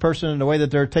this person and the way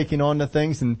that they're taking on the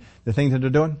things and the things that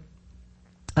they're doing.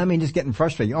 I mean, just getting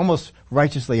frustrated, almost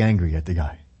righteously angry at the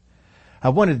guy. I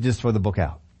wanted to just throw the book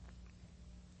out.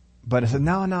 But I said,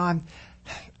 no,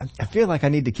 I feel like I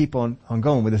need to keep on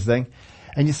going with this thing.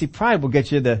 And you see, pride will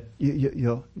get you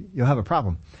you'll have a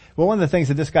problem. Well, one of the things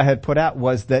that this guy had put out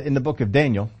was that in the book of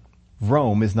Daniel,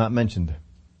 Rome is not mentioned.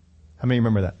 How many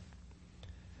remember that?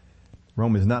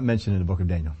 Rome is not mentioned in the book of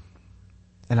Daniel.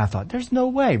 And I thought, there's no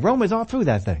way. Rome is all through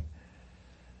that thing.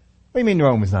 What do you mean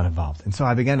Rome is not involved? And so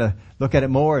I began to look at it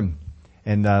more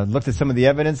and looked at some of the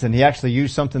evidence, and he actually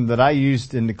used something that I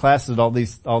used in the classes all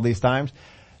these times.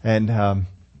 And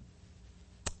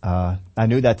I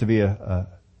knew that to be a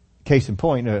case in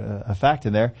point, a fact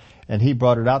in there, and he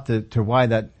brought it out to why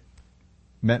that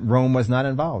meant Rome was not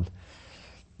involved.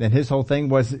 And his whole thing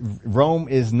was Rome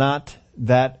is not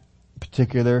that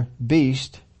particular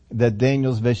beast that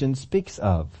Daniel's vision speaks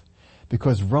of,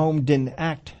 because Rome didn't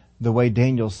act the way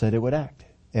Daniel said it would act.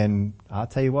 And I'll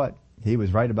tell you what, he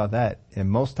was right about that. And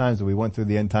most times when we went through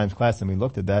the end times class and we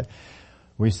looked at that,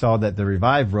 we saw that the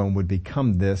revived Rome would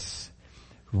become this,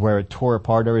 where it tore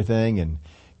apart everything and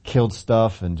killed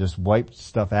stuff and just wiped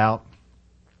stuff out,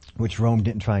 which Rome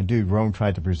didn't try and do. Rome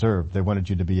tried to preserve. They wanted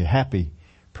you to be a happy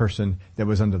person that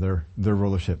was under their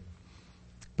rulership.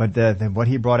 But what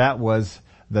he brought out was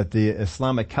that the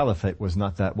Islamic Caliphate was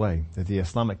not that way. That the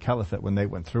Islamic Caliphate, when they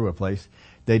went through a place,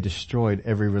 they destroyed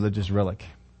every religious relic.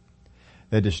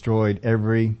 They destroyed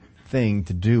everything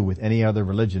to do with any other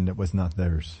religion that was not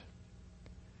theirs.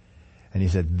 And he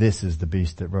said, this is the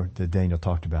beast that Daniel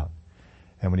talked about.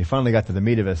 And when he finally got to the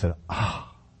meat of it, I said,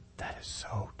 that is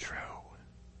so true.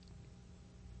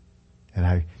 And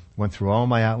I went through all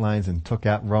my outlines and took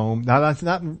out Rome. Now that's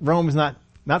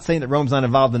not saying that Rome's not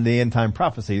involved in the end time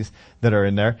prophecies that are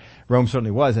in there. Rome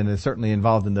certainly was, and is certainly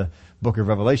involved in the book of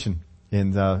Revelation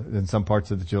in some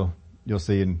parts of it you'll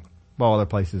see in other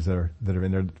places that are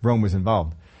in there. Rome was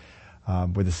involved,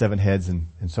 with the 7 heads and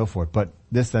so forth. But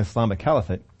this Islamic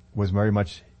Caliphate was very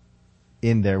much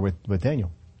in there with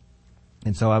Daniel.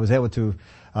 And so I was able to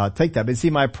take that. But see,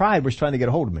 my pride was trying to get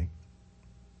a hold of me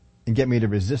and get me to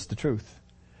resist the truth.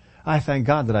 I thank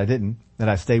God that I didn't, that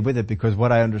I stayed with it, because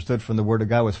what I understood from the Word of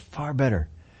God was far better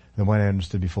than what I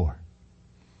understood before.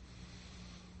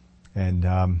 And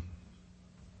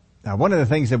now one of the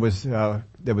things that was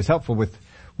helpful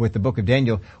with the book of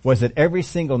Daniel was that every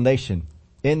single nation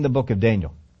in the book of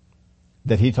Daniel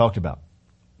that he talked about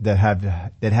that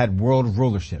had world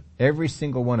rulership, every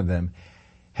single one of them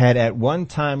had at one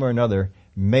time or another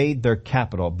made their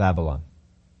capital Babylon.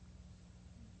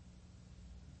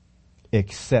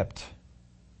 Except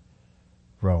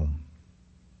Rome.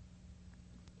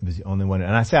 It was the only one.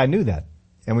 And I knew that.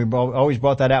 And we always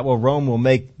brought that out. Well, Rome will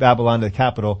make Babylon the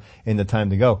capital in the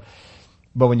time to go.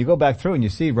 But when you go back through and you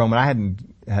see Rome, and I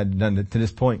hadn't done it to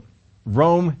this point,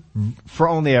 Rome, for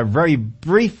only a very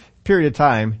brief period of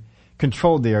time,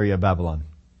 controlled the area of Babylon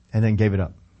and then gave it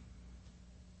up.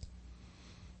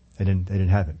 They didn't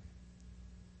have it.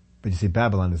 But you see,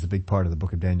 Babylon is a big part of the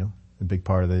book of Daniel, a big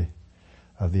part of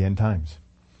the end times.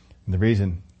 And the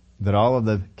reason that all of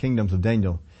the kingdoms of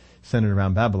Daniel centered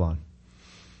around Babylon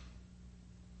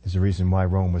is the reason why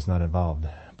Rome was not involved,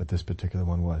 but this particular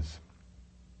one was.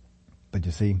 But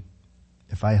you see,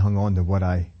 if I hung on to what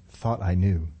I thought I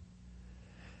knew,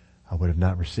 I would have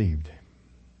not received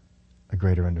a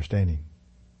greater understanding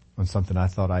on something I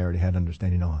thought I already had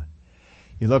understanding on.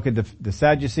 You look at the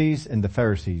Sadducees and the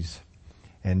Pharisees,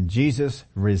 and Jesus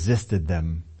resisted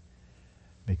them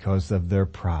because of their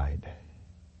pride.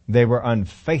 They were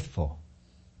unfaithful,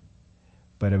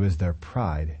 but it was their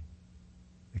pride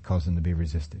that caused them to be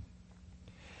resisted.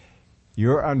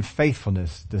 Your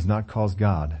unfaithfulness does not cause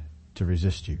God to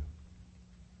resist you.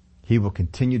 He will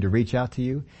continue to reach out to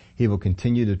you. He will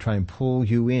continue to try and pull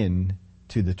you in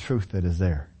to the truth that is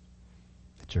there.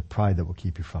 It's your pride that will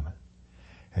keep you from it.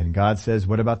 And God says,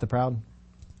 what about the proud?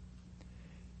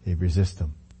 He resists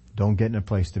them. Don't get in a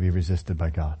place to be resisted by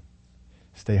God.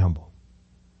 Stay humble.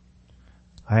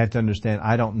 I have to understand,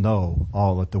 I don't know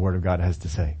all that the Word of God has to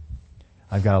say.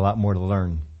 I've got a lot more to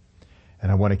learn.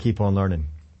 And I want to keep on learning.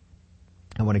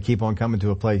 I want to keep on coming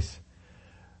to a place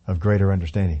of greater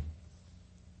understanding.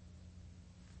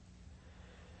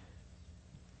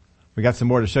 We got some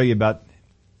more to show you about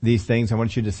these things. I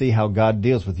want you to see how God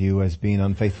deals with you as being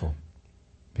unfaithful.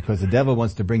 Because the devil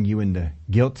wants to bring you into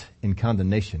guilt and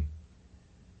condemnation.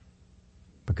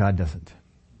 God doesn't.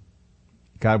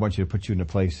 God wants you to put you in a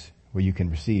place where you can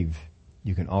receive,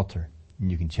 you can alter,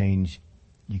 and you can change,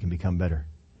 you can become better.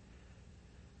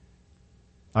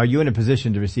 Are you in a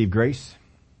position to receive grace?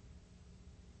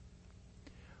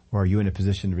 Or are you in a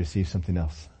position to receive something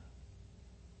else?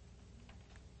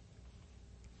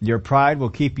 Your pride will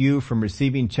keep you from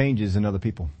receiving changes in other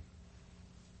people.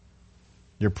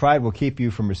 Your pride will keep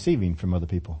you from receiving from other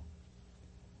people.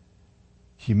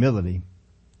 Humility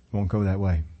won't go that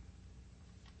way.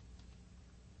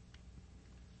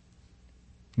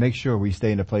 Make sure we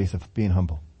stay in a place of being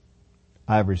humble.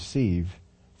 I receive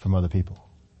from other people.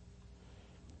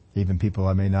 Even people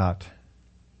I may not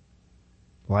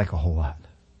like a whole lot.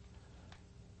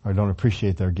 Or don't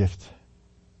appreciate their gift.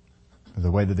 Or the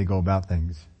way that they go about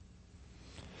things.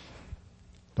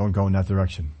 Don't go in that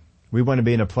direction. We want to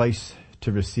be in a place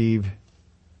to receive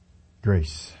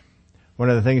grace. One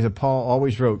of the things that Paul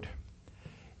always wrote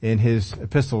in his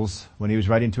epistles when he was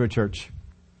writing to a church,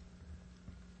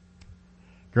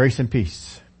 grace and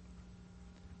peace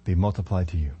be multiplied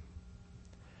to you.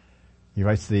 He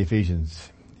writes to the Ephesians,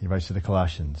 he writes to the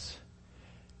Colossians,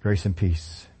 grace and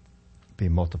peace be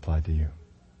multiplied to you.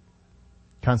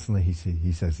 Constantly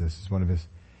he says this. It's one of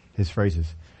his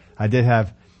phrases. I did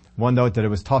have one note that it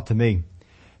was taught to me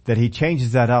that he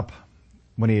changes that up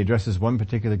when he addresses one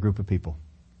particular group of people.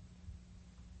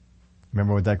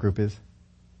 Remember what that group is?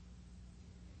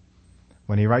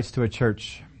 When he writes to a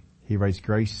church, he writes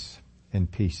grace and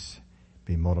peace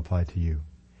be multiplied to you.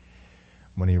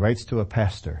 When he writes to a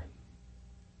pastor,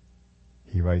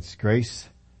 he writes grace,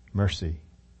 mercy,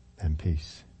 and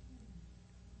peace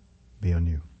be on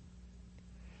you.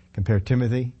 Compare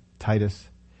Timothy, Titus,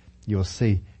 you will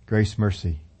see grace,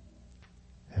 mercy,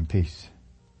 and peace.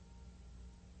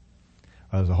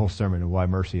 Well, there's a whole sermon of why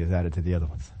mercy is added to the other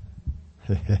ones.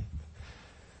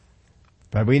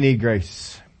 But we need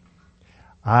grace.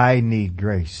 I need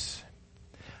grace.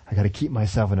 I got to keep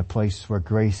myself in a place where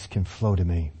grace can flow to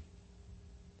me.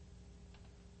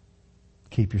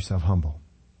 Keep yourself humble.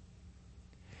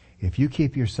 If you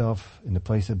keep yourself in the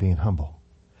place of being humble,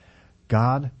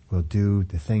 God will do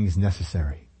the things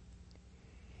necessary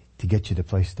to get you to the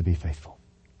place to be faithful.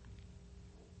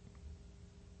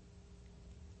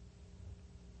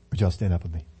 Would y'all stand up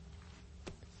with me?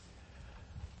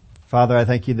 Father, I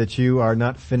thank you that you are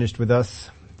not finished with us,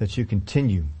 that you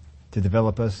continue to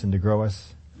develop us and to grow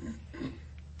us.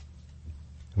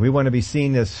 We want to be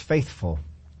seen as faithful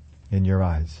in your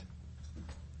eyes.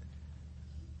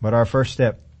 But our first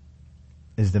step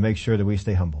is to make sure that we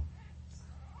stay humble.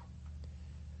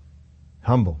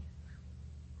 Humble.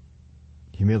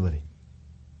 Humility.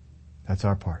 That's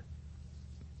our part.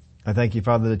 I thank you,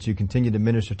 Father, that you continue to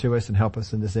minister to us and help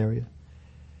us in this area.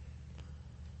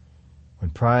 When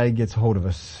pride gets hold of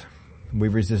us, we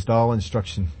resist all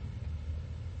instruction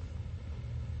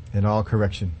and all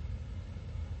correction.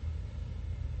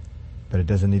 But it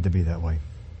doesn't need to be that way.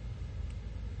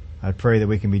 I pray that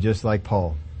we can be just like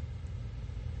Paul.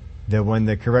 That when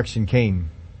the correction came,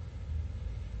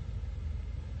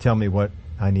 tell me what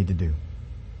I need to do.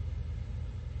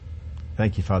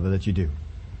 Thank you, Father, that you do.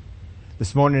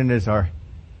 This morning is our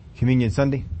Communion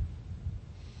Sunday.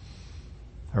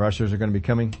 Our ushers are going to be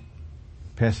coming,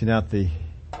 passing out the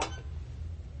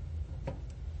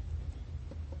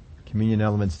communion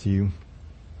elements to you.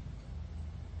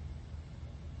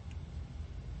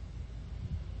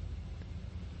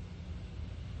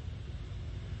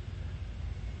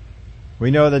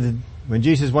 We know that when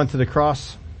Jesus went to the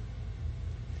cross,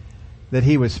 that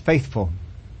he was faithful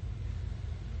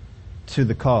to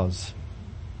the cause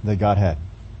that God had.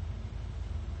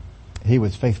 He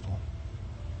was faithful.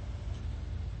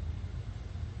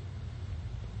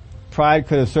 Pride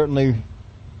could have certainly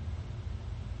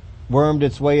wormed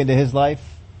its way into his life,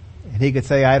 and he could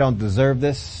say, I don't deserve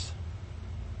this.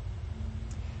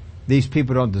 These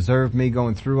people don't deserve me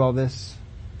going through all this.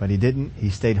 But he didn't. He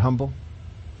stayed humble.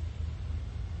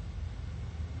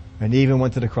 And he even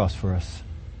went to the cross for us.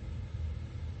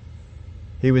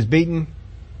 He was beaten.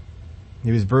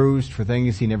 He was bruised for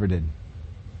things he never did.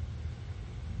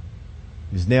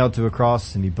 He was nailed to a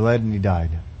cross and he bled and he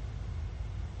died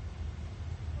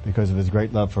because of his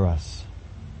great love for us.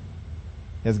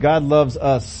 As God loves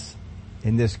us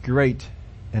in this great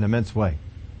and immense way,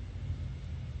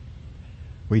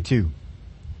 we too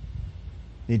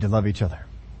need to love each other.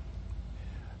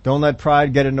 Don't let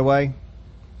pride get in the way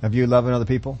of you loving other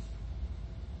people.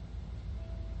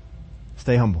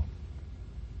 Stay humble.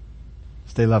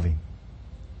 Stay loving.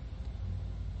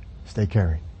 Stay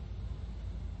caring.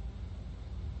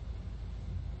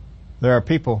 There are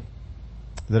people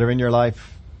that are in your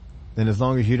life, and as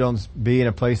long as you don't be in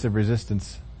a place of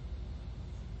resistance,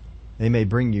 They may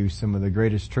bring you some of the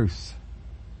greatest truths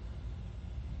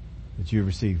that you've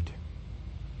received.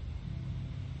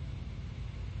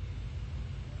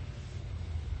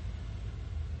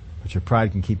 But your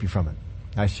pride can keep you from it.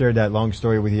 I shared that long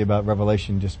story with you about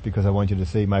Revelation just because I want you to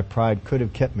see my pride could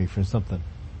have kept me from something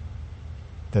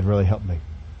that really helped me.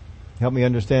 Helped me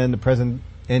understand the present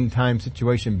end time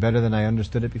situation better than I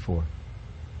understood it before.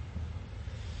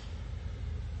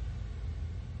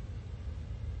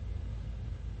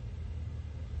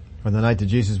 On the night that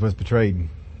Jesus was betrayed,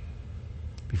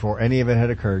 before any of it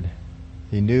had occurred,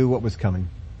 he knew what was coming.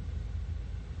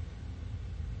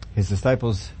 His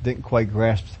disciples didn't quite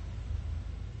grasp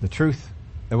the truth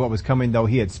of what was coming, though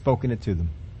he had spoken it to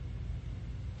them.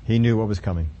 He knew what was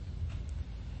coming.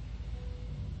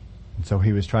 And so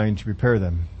he was trying to prepare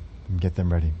them and get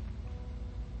them ready.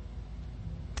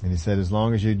 And he said, as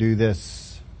long as you do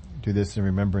this in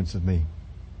remembrance of me.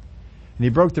 And he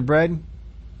broke the bread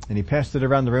and he passed it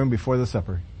around the room before the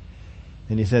supper.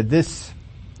 And he said, this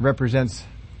represents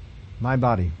my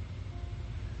body,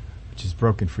 which is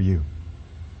broken for you.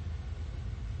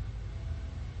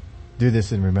 Do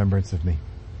this in remembrance of me.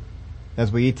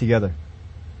 As we eat together,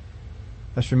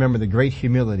 let's remember the great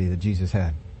humility that Jesus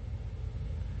had.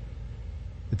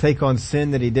 To take on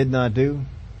sin that he did not do,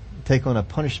 to take on a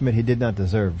punishment he did not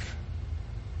deserve.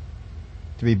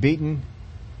 To be beaten,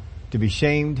 to be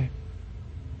shamed,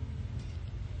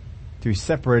 to be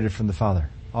separated from the Father.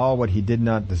 All what he did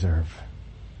not deserve.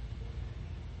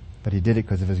 But he did it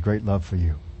because of his great love for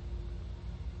you.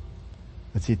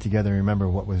 Let's eat together and remember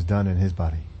what was done in his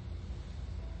body.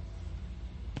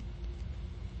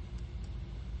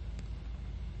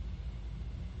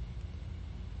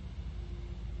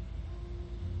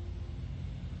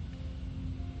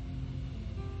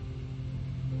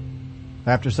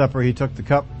 After supper, he took the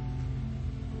cup.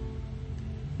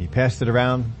 He passed it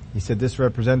around. He said, this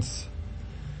represents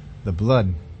the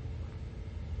blood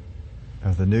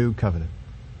of the new covenant.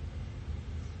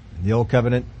 The old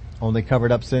covenant only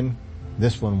covered up sin.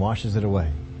 This one washes it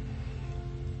away.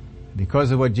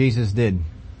 Because of what Jesus did,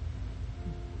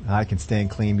 I can stand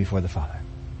clean before the Father.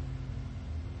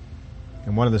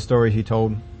 And one of the stories he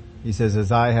told, he says,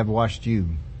 as I have washed you,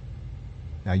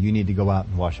 now you need to go out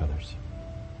and wash others.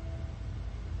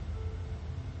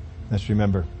 Let's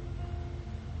remember,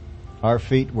 our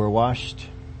feet were washed,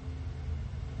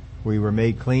 we were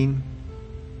made clean,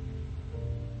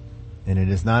 and it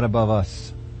is not above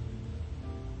us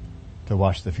to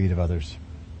wash the feet of others.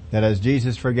 That as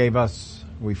Jesus forgave us,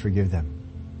 we forgive them.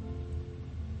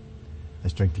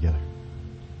 Let's drink together.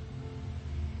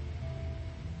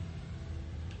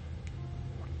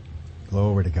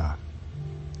 Glory to God.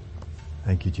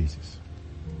 Thank you, Jesus.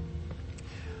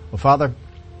 Well, Father,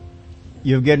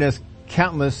 you've given us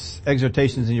countless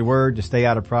exhortations in your word to stay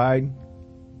out of pride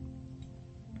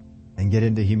and get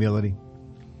into humility.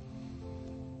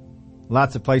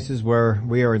 Lots of places where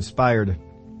we are inspired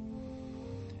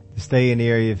to stay in the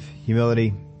area of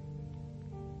humility.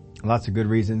 Lots of good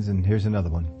reasons, and here's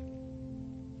another one.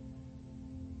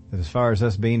 That as far as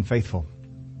us being faithful,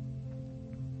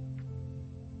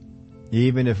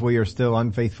 even if we are still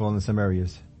unfaithful in some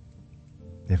areas,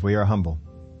 if we are humble,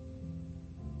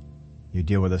 you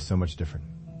deal with us so much different.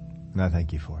 And I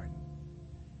thank you for it.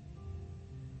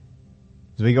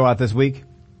 As we go out this week,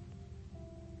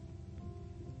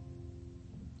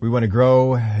 we want to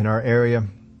grow in our area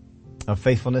of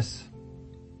faithfulness.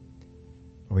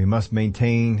 We must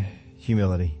maintain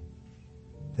humility.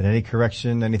 That any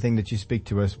correction, anything that you speak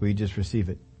to us, we just receive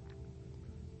it.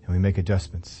 And we make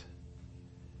adjustments.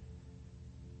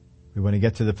 We want to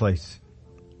get to the place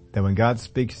that when God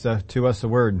speaks to us a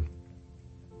word,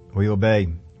 we obey.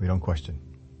 We don't question.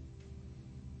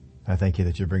 I thank you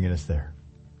that you're bringing us there.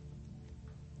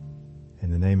 In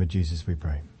the name of Jesus we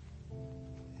pray.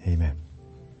 Amen.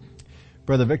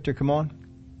 Brother Victor, come on.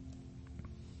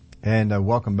 And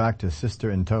welcome back to Sister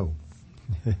in Tow.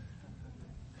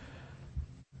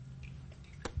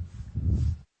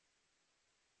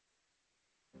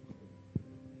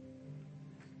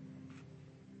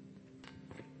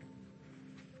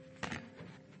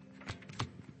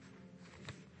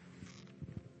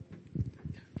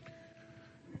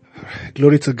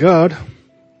 Glory to God,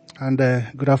 and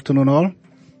good afternoon all.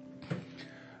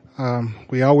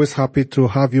 We are always happy to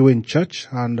have you in church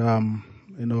and,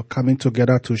 coming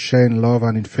together to share in love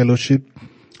and in fellowship,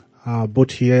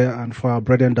 both here and for our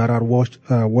brethren that are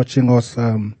watching us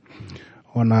on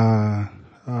our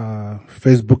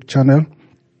Facebook channel.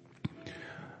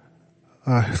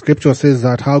 Scripture says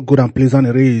that how good and pleasant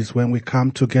it is when we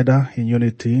come together in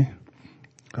unity.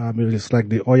 It is like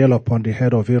the oil upon the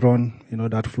head of Aaron,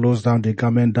 that flows down the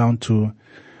garment down to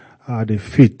the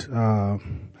feet.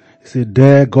 See,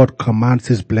 there God commands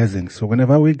His blessings. So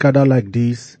whenever we gather like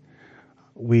this,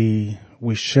 we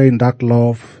share in that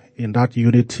love, in that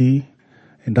unity,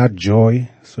 in that joy.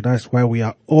 So that's why we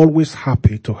are always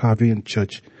happy to have you in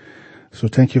church. So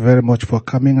thank you very much for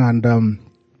coming, and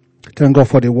thank God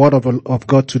for the word of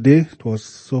God today. It was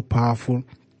so powerful.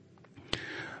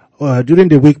 During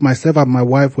the week, myself and my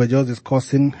wife were just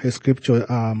discussing a scripture,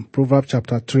 Proverbs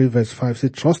chapter 3 verse 5. Say,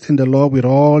 trust in the Lord with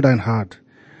all thine heart,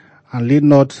 and lean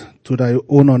not to thy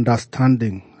own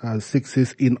understanding. 6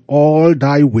 says, in all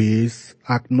thy ways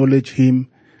acknowledge him,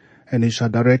 and he shall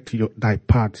direct thy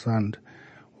paths. And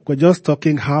we're just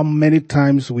talking how many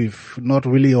times we've not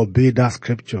really obeyed that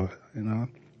scripture, you know,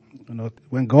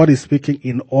 when God is speaking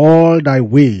in all thy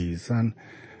ways, and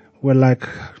we're like,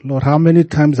 Lord, how many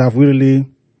times have we really,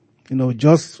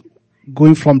 just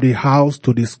going from the house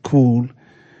to the school,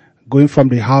 going from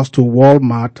the house to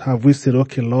Walmart, have we said,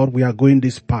 okay, Lord, we are going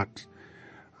this path?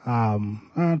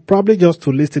 And probably just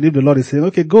to listen if the Lord is saying,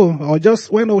 okay, go, or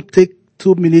just, why not take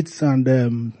 2 minutes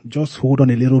and just hold on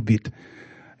a little bit,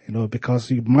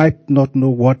 because you might not know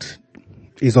what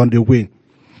is on the way,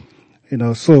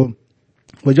 so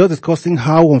we're just discussing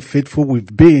how unfaithful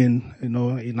we've been,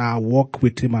 in our walk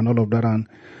with Him and all of that. And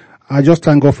I just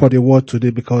thank God for the word today,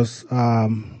 because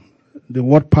the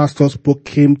word Pastor spoke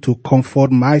came to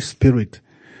comfort my spirit.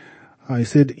 He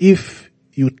said, if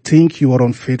you think you are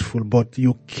unfaithful, but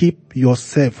you keep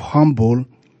yourself humble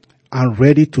and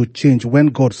ready to change when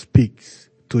God speaks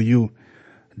to you,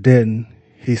 then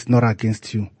He's not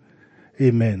against you.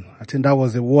 Amen. I think that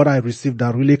was the word I received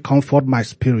that really comforted my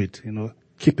spirit,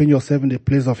 keeping yourself in a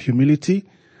place of humility,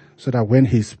 so that when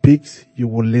He speaks, you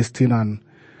will listen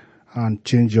and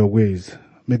change your ways.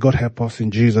 May God help us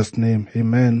in Jesus' name.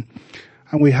 Amen.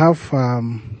 And we have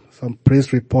some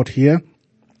praise report here.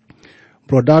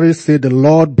 Brother said, the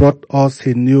Lord brought us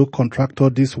a new contractor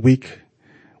this week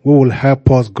who will help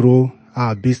us grow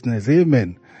our business.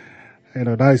 Amen.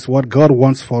 That is what God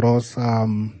wants for us.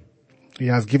 He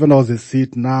has given us the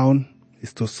seed. Now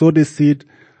is to sow the seed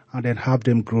and then have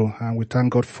them grow. And we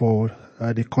thank God for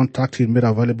the contact He made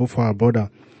available for our brother.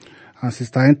 And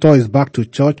Sister Ento is back to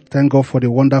church. Thank God for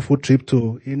the wonderful trip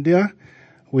to India.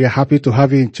 We are happy to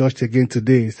have you in church again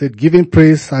today. He said, giving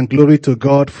praise and glory to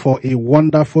God for a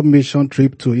wonderful mission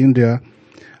trip to India,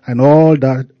 and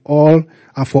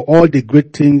for all the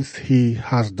great things He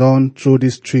has done through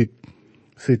this trip.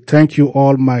 Say, thank you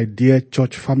all, my dear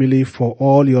church family, for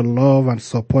all your love and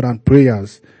support and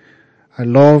prayers. I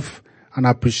love and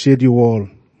appreciate you all.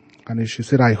 And she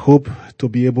said, I hope to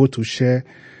be able to share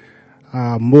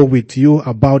more with you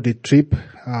about the trip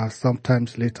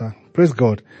sometimes later. Praise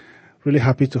God. Really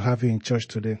happy to have you in church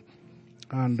today.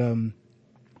 And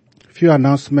a few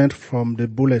announcements from the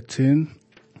bulletin.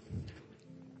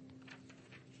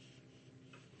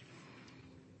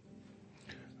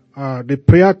 The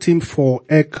prayer team for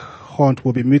egg hunt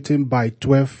will be meeting by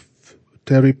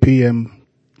 12:30 p.m.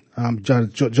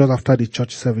 Just after the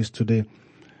church service today.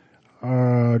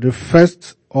 The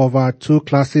first of our 2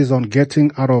 classes on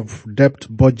getting out of debt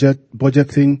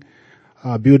budgeting,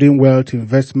 building wealth,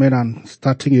 investment, and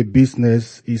starting a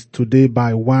business is today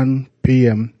by 1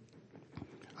 p.m.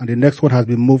 And the next one has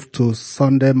been moved to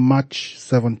Sunday, March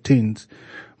 17th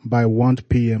by 1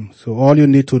 p.m. So all you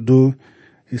need to do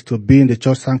is to be in the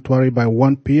church sanctuary by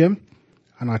 1 p.m.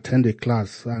 and attend the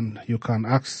class. And you can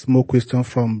ask more questions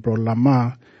from Brother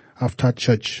Lamar after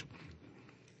church.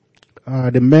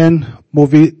 The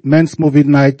men's movie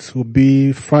night will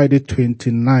be Friday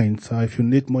 29th. If you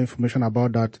need more information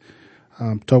about that,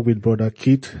 talk with Brother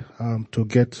Keith to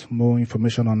get more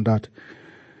information on that.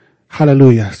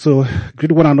 Hallelujah. So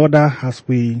greet one another as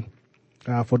we,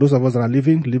 for those of us that are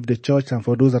leave the church, and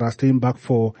for those that are staying back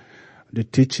for the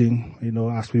teaching,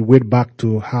 as we wait back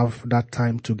to have that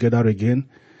time together again,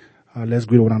 let's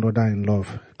greet one another in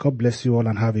love. God bless you all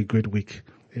and have a great week.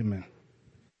 Amen.